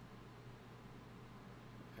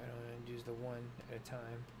 I don't undo the one at a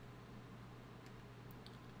time.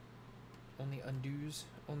 Only undos,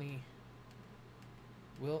 only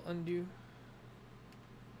will undo.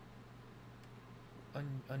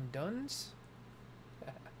 Undones?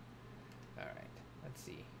 Alright, let's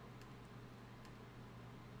see.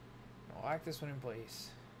 I'll lock this one in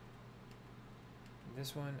place.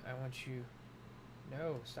 This one, I want you...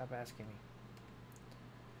 No, stop asking me.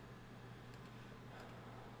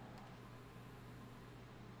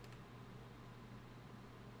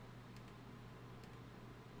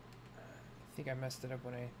 I think I messed it up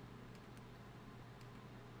when I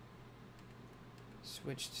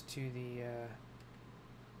switched to the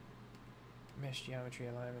mesh geometry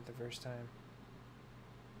alignment the first time.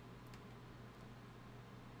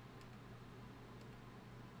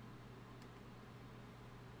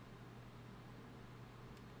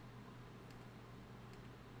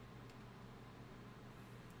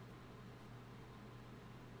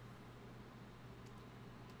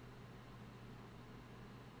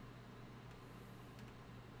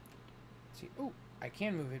 Oh, I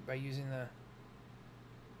can move it by using the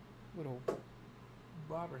little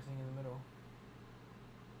bobber thing in the middle.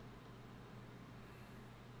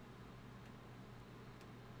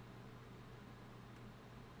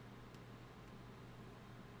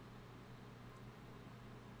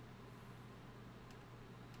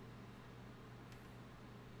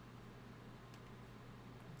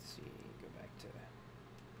 Let's see, go back to...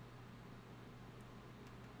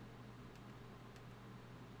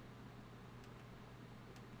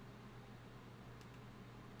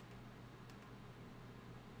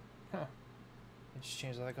 Huh. It just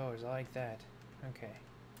changed all the colors. I like that. Okay.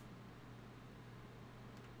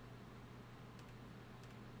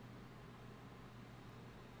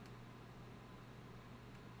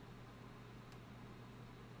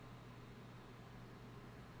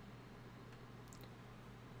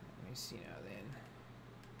 Let me see now then.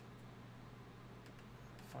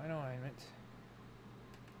 Final alignment.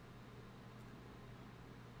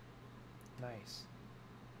 Nice.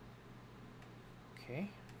 Okay.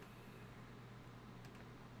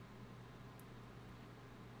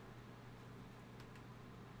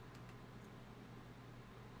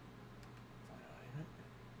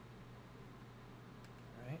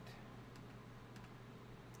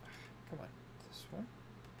 Come on, this one.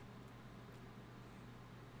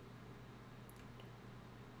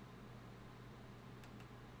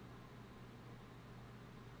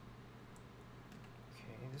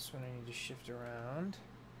 Okay, this one I need to shift around.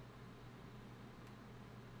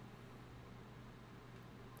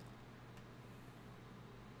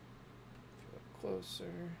 Feel it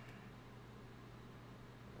closer.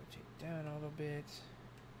 Rotate down a little bit.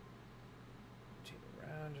 Rotate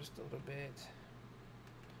around just a little bit.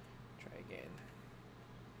 Try again.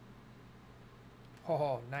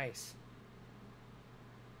 Oh, nice.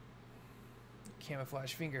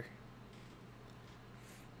 Camouflage finger.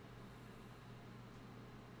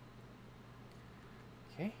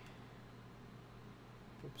 Okay.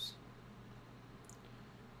 Oops.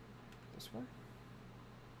 This one.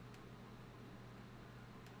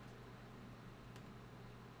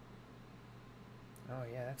 Oh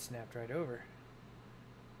yeah, that snapped right over.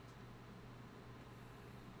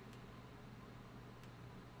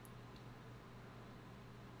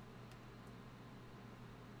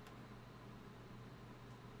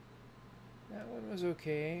 That one was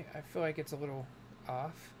okay. I feel like it's a little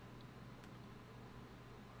off.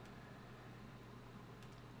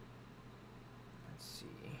 Let's see.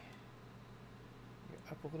 Get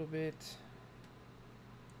up a little bit.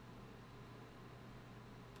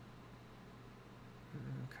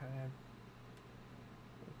 Kind of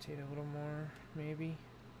rotate a little more, maybe.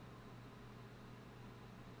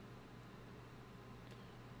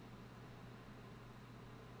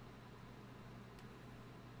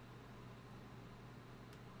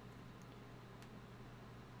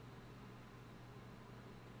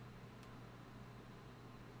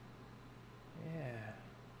 Yeah.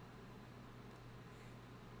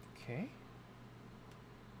 Okay.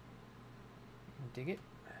 Dig it.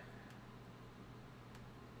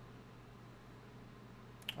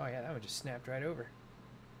 Oh yeah, that one just snapped right over.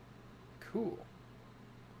 Cool.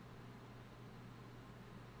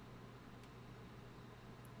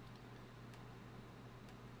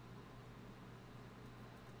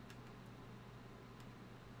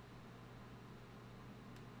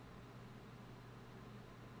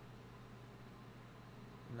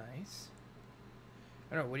 Nice.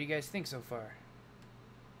 I don't know, what do you guys think so far?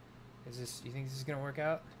 You think this is gonna work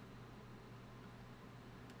out?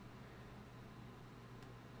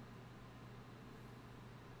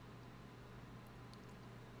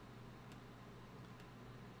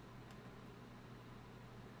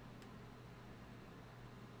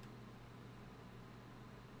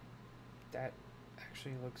 That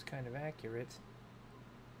actually looks kind of accurate.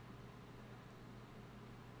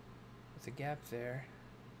 With a gap there.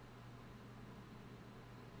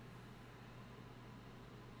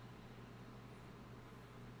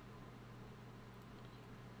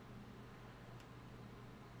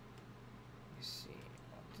 Let me see.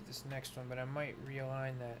 I'll do this next one, but I might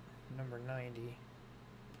realign that number 90.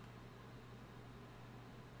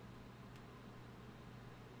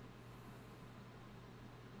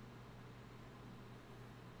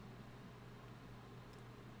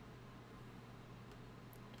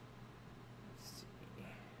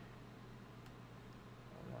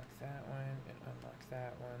 That one and unlock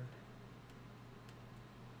that one.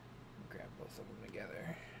 Grab both of them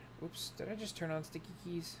together. Oops, did I just turn on sticky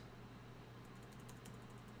keys?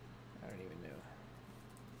 I don't even know.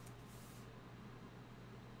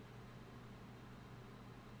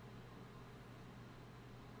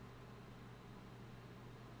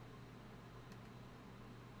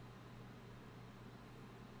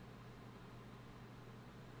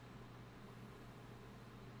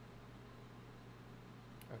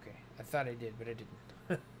 Okay, I thought I did, but I didn't.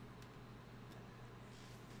 Okay,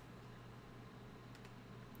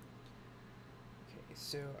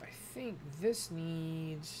 so I think this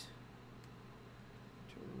needs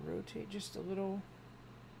to rotate just a little.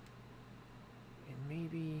 And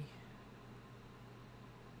maybe...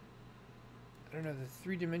 I don't know, the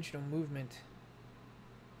three-dimensional movement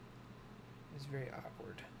is very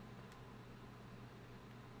awkward.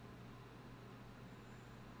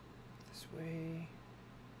 This way...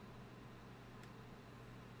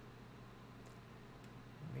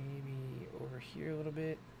 Maybe over here a little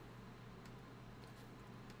bit.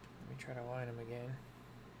 Let me try to line them again.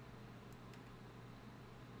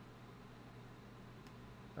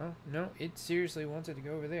 Oh, no, it seriously wants it to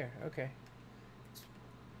go over there. Okay.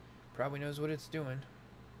 Probably knows what it's doing.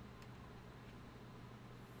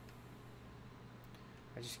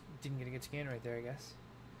 I just didn't get a good scan right there, I guess.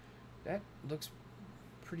 That looks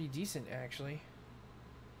pretty decent, actually.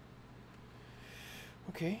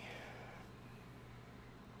 Okay.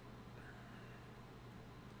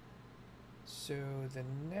 So the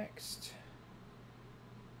next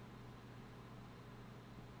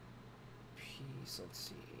piece, let's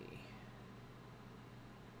see,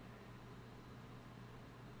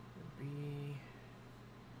 would be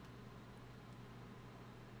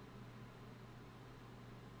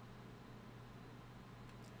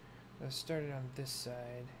let's start it on this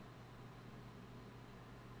side.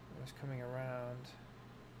 I was coming around.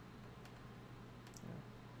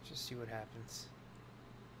 Just see what happens.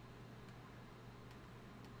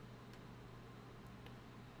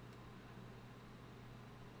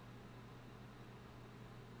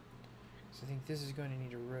 So I think this is going to need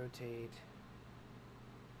to rotate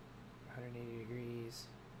 180 degrees.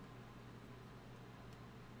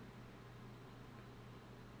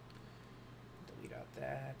 about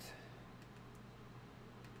that.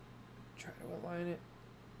 Try to align it.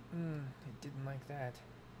 It didn't like that.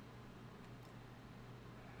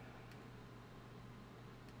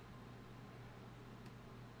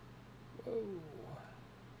 Whoa.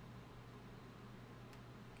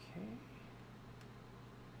 Okay.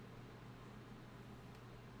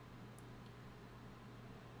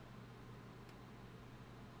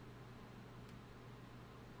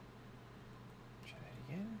 Try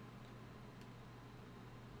that again.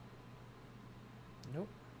 Nope,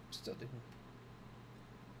 still didn't.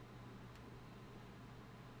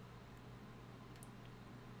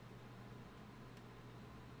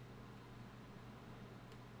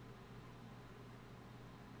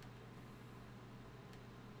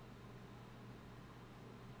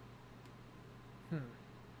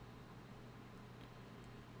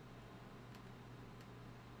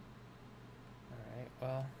 Alright,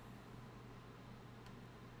 well.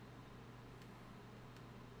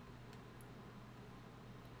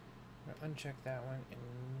 I'm gonna uncheck that one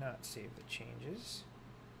and not save the changes.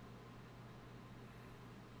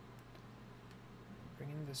 Bring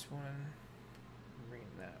in this one, bring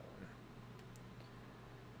in that one.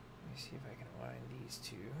 Let me see if I can align these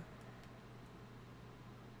two.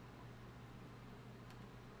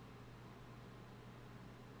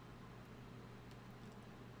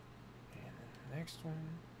 Next one.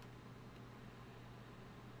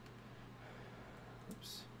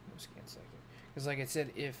 Oops, no scan selected. Because like I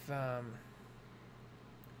said, if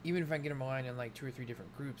even if I get them aligned in like 2 or 3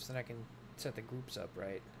 different groups, then I can set the groups up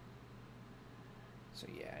right. So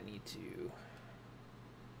yeah, I need to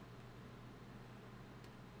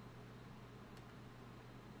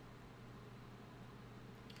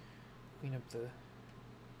clean up the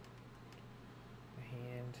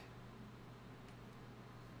hand.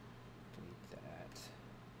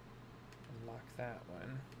 Unlock that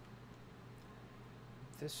one.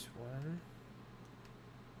 This one.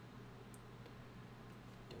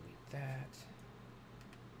 Delete that.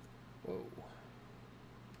 Whoa.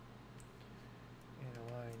 And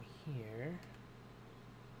align here.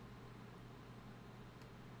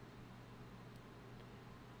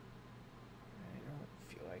 I don't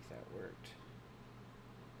feel like that worked.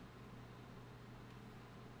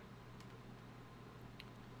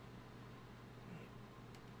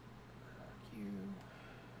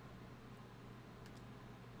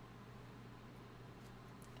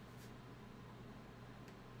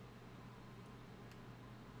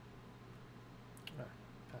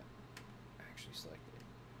 Actually selected.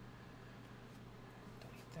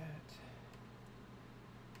 Delete that.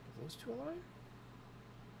 Are those two align?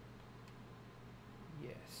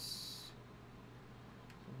 Yes.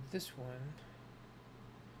 So this one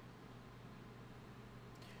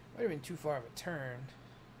might have been too far of a turn.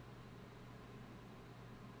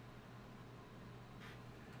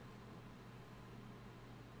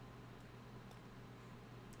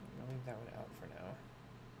 I'll leave that one out for now.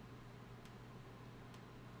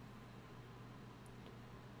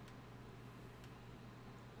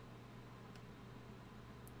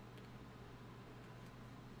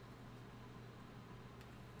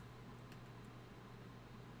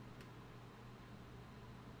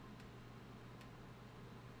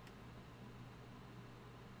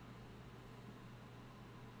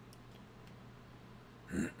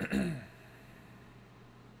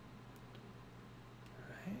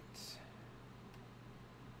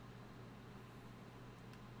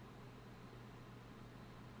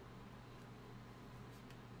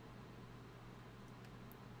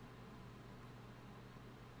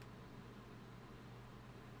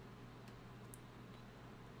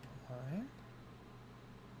 Line.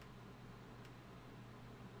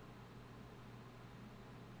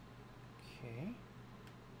 Okay.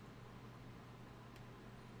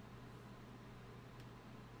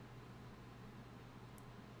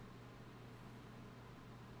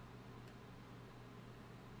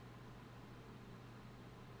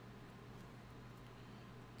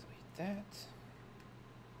 Delete that.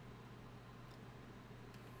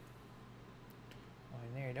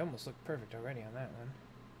 Line there. It almost looked perfect already on that one.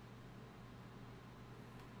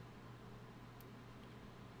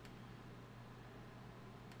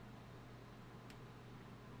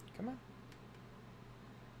 Come on.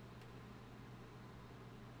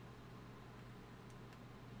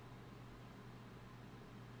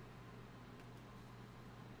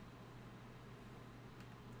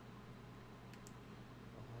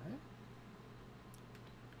 All right.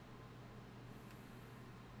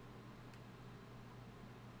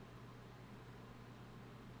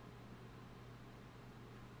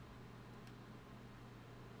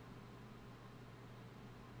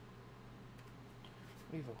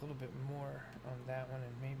 leave a little bit more on that one,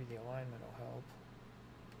 and maybe the alignment will help.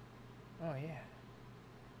 Oh yeah,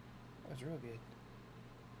 that was real good.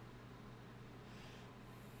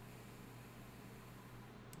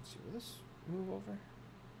 Let's see, will this move over?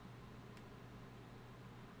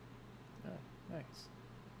 Oh, nice.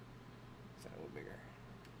 Is that a little bigger?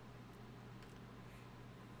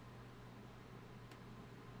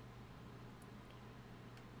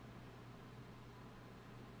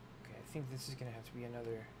 Okay, I think this is going to have to be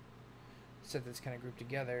another set that's kind of grouped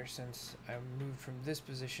together, since I moved from this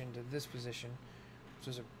position to this position, which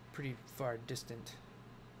was a pretty far distant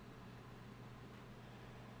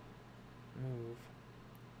move.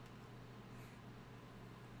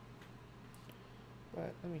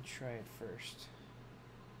 But let me try it first.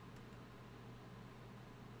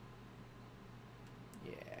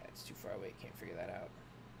 Yeah, it's too far away, can't figure that out.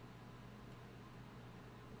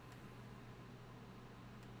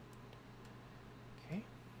 Okay.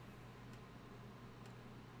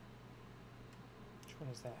 Which one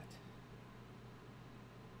is that?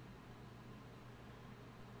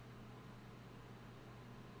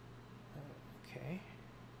 Okay.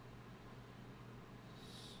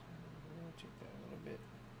 So rotate that a little bit.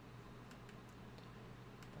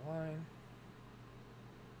 The line.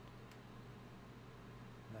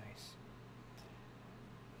 Nice.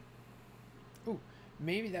 Ooh,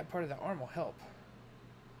 maybe that part of the arm will help.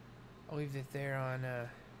 I'll leave it there on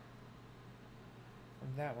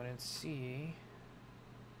that one and see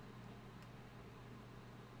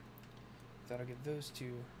if that'll get those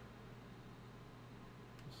two.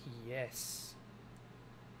 Yes.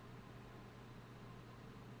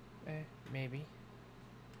 Maybe.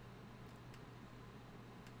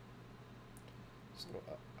 It's a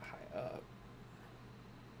little high up.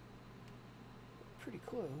 Pretty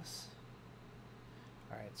close.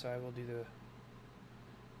 Alright, so I will do the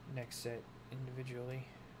next set individually,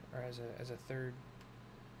 or as a third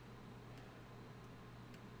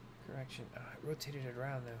correction. Oh, I rotated it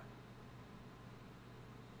around though.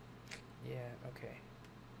 Yeah, okay.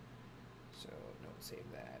 So don't save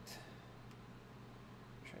that.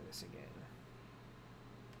 Try this again.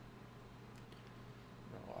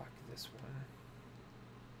 I'm gonna lock this one.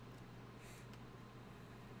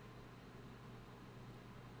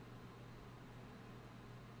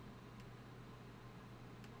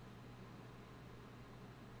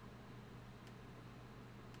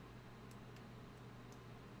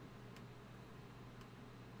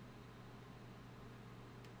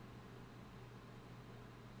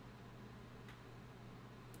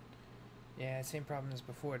 Yeah, same problem as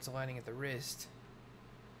before, it's aligning at the wrist.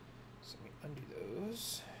 So let me undo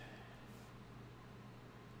those.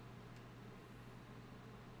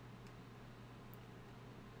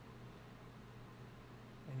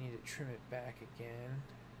 I need to trim it back again.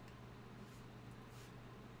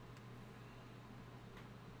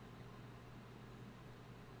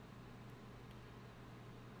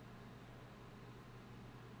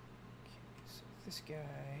 Okay, so this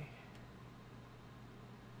guy.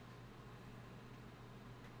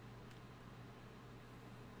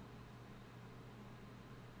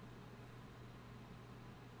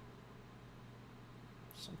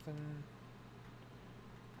 Something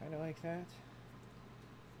kind of like that.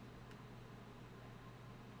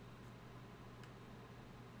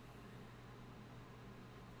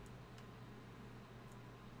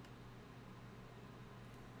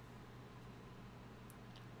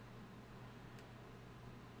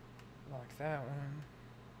 Lock that one.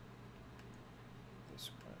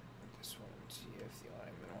 This one, see if the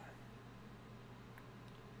alignment will.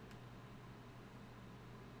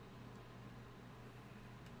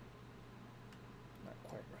 Not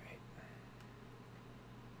quite right.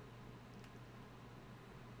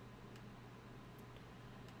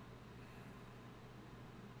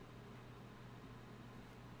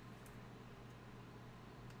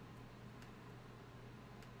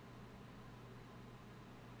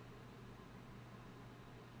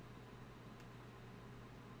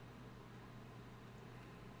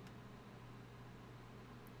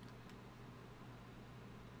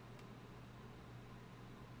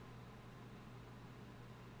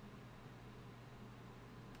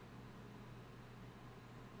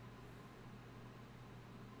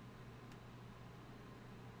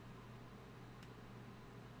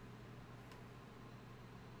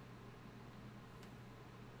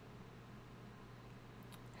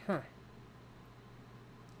 Huh.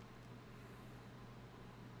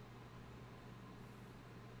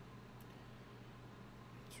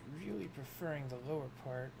 It's really preferring the lower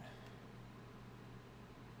part.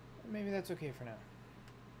 Maybe that's okay for now.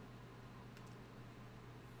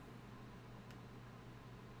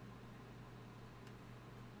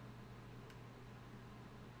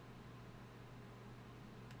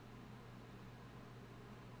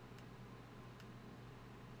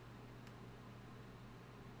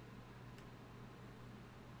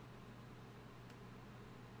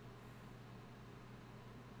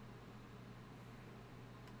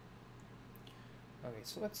 Okay,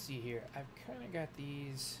 so let's see here. I've kind of got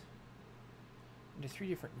these into 3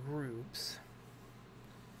 different groups.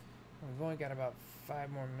 We've only got about 5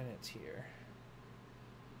 more minutes here.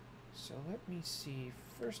 So let me see,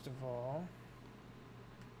 first of all,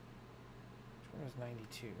 which one was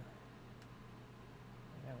 92?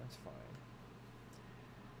 That one's fine.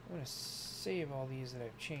 I'm going to save all these that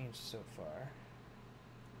I've changed so far.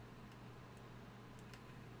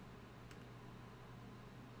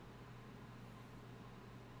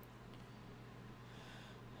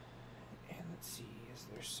 And let's see, is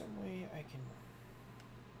there some way I can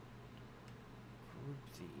group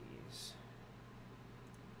these?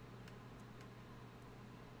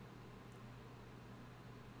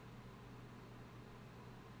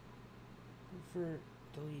 For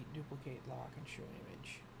delete, duplicate, lock, and show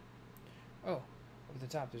image. Oh, up at the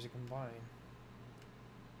top there's a combine.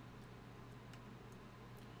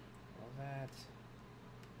 All that.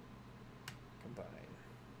 Combine.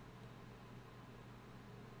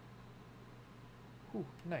 Ooh,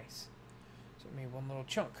 nice. So it made one little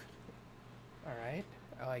chunk. Alright,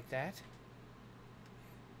 I like that.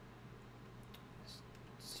 Let's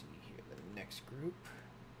see here, the next group.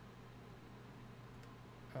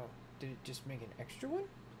 Oh, did it just make an extra one?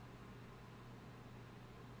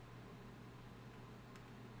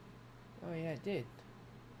 Oh yeah, it did.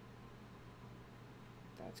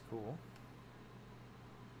 That's cool.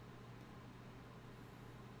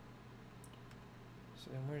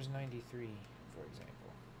 So then where's 93, for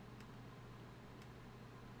example?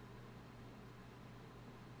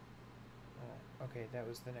 Oh, okay, that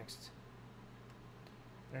was the next.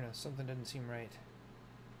 I don't know, something doesn't seem right.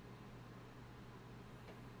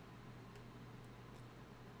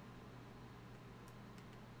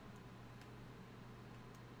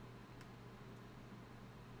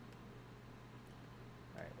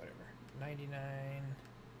 Alright, whatever. 99,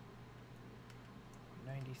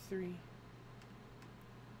 93.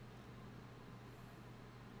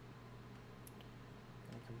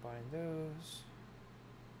 Combine those.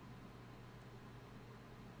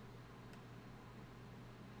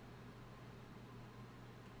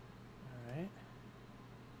 Alright.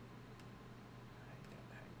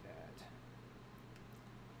 Hide that.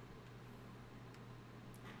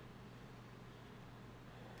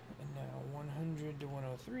 And now 100 to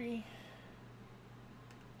 103.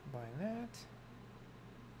 Combine that.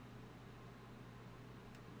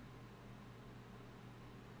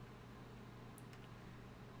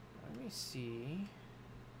 Let me see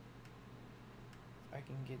if I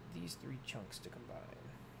can get these 3 chunks to combine.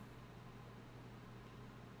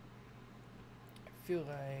 I feel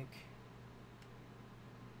like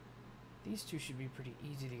these 2 should be pretty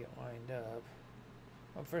easy to get lined up.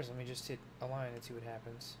 Well, first let me just hit align and see what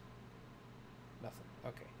happens. Nothing.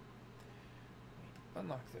 Okay.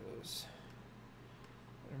 Unlock those.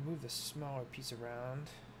 Move the smaller piece around.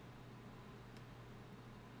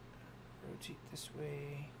 Rotate this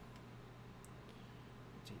way.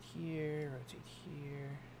 Rotate here, rotate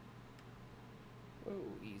here. Whoa,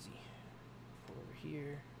 easy. Pull over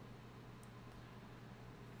here.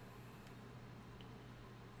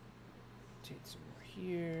 Rotate some more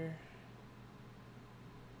here.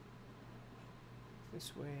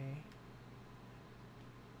 This way.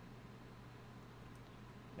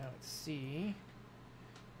 Now let's see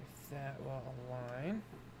if that will align.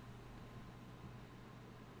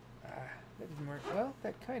 That didn't work. Well,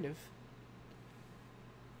 that kind of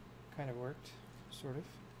worked, sort of.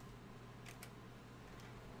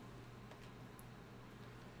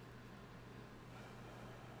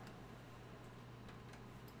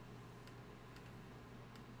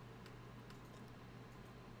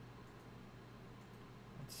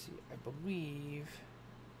 Let's see, I believe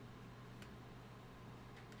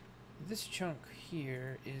this chunk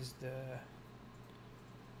here is the,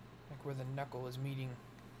 like where the knuckle is meeting.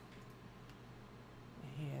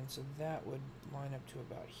 And so that would line up to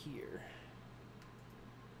about here.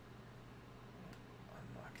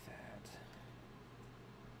 Unlock that.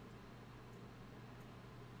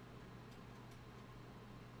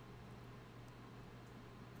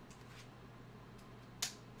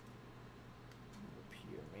 Up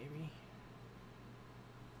here, maybe.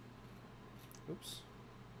 Oops.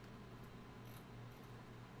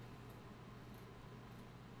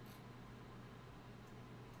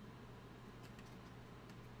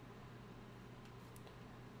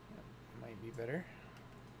 Be better.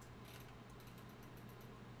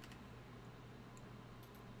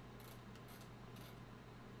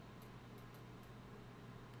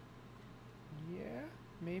 Yeah,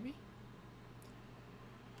 maybe.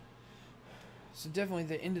 So definitely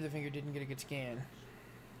the end of the finger didn't get a good scan.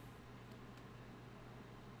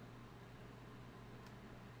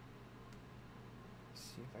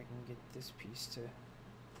 get this piece to line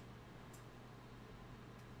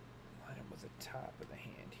up with the top of the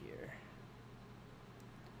hand here.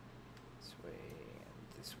 This way and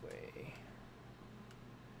this way.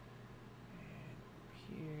 And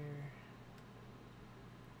here.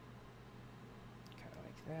 Kind of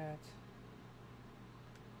like that.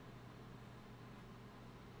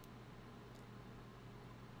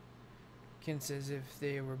 Ken says if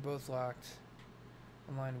they were both locked,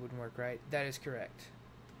 the line wouldn't work, right? That is correct.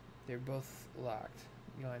 They're both locked.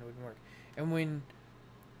 The line wouldn't work. And when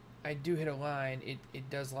I do hit a line, it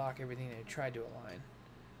does lock everything that I tried to align.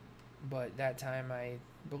 But that time I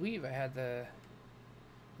believe I had this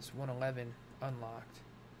 111 unlocked.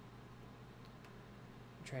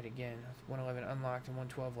 Try it again. 111 unlocked and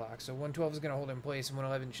 112 locked. So 112 is going to hold in place and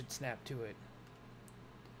 111 should snap to it.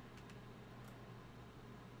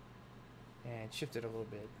 And it shifted a little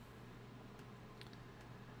bit.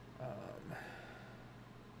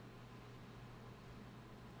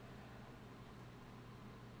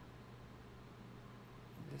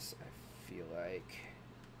 This I feel like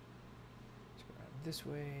let's go around this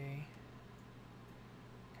way,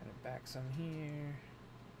 kind of back some here,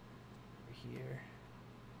 over here.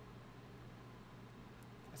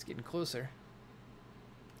 It's getting closer.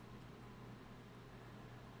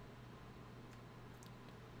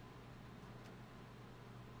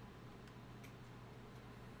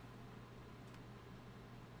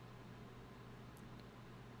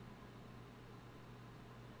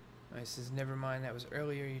 It says, never mind, that was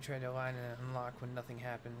earlier. You tried to align and unlock when nothing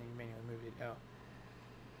happened, and you manually moved it. Oh.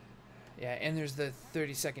 Yeah, and there's the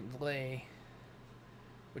 30-second delay,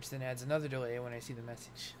 which then adds another delay when I see the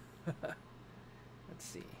message. Let's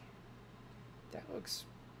see. That looks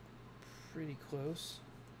pretty close.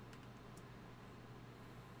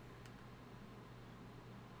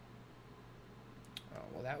 Oh,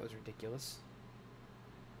 well, that was ridiculous.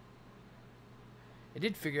 I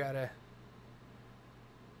did figure out a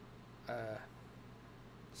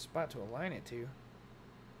spot to align it to.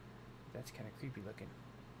 That's kind of creepy looking.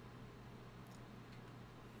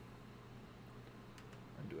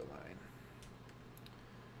 Undo a line.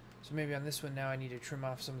 So maybe on this one now I need to trim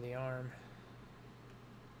off some of the arm.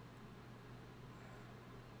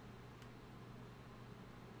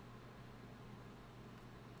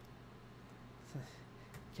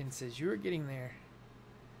 Ken says you're getting there.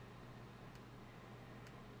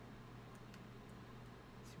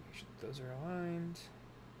 Those are aligned.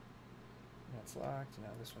 That's locked. Now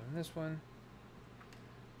this one and this one.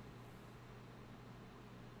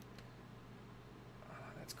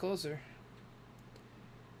 That's closer.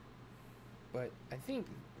 But I think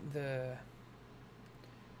this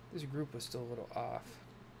group was still a little off.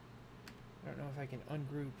 I don't know if I can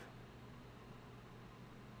ungroup.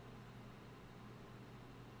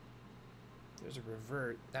 There's a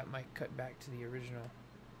revert. That might cut back to the original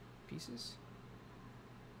pieces.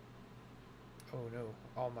 Oh no,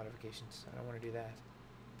 all modifications. I don't want to do that.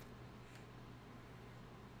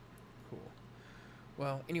 Cool.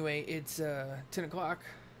 Well, anyway, it's 10 o'clock,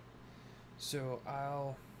 so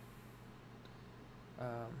I'll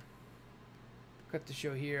cut the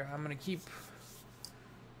show here. I'm going to keep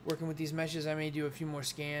working with these meshes. I may do a few more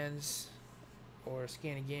scans or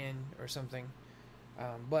scan again or something.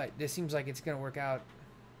 But this seems like it's going to work out.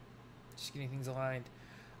 Just getting things aligned.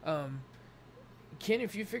 Ken,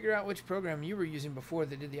 if you figure out which program you were using before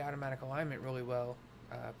that did the automatic alignment really well,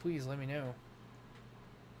 please let me know.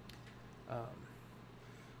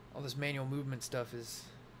 All this manual movement stuff is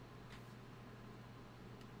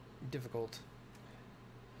difficult.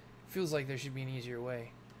 Feels like there should be an easier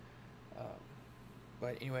way.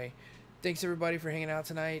 But anyway, thanks everybody for hanging out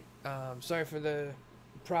tonight. Sorry for the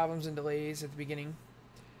problems and delays at the beginning.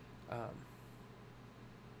 And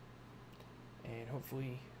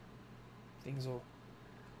hopefully things will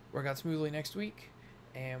work out smoothly next week,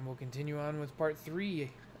 and we'll continue on with part 3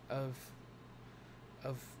 of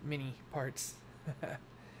many parts.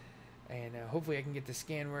 And hopefully I can get the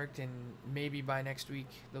scan worked, and maybe by next week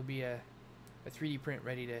there'll be a 3D print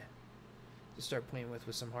ready to start playing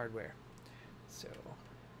with some hardware. So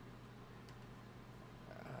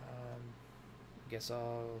guess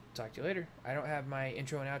I'll talk to you later. I don't have my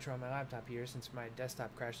intro and outro on my laptop here since my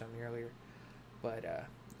desktop crashed on me earlier, but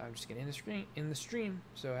I'm just gonna end the stream.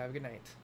 So have a good night.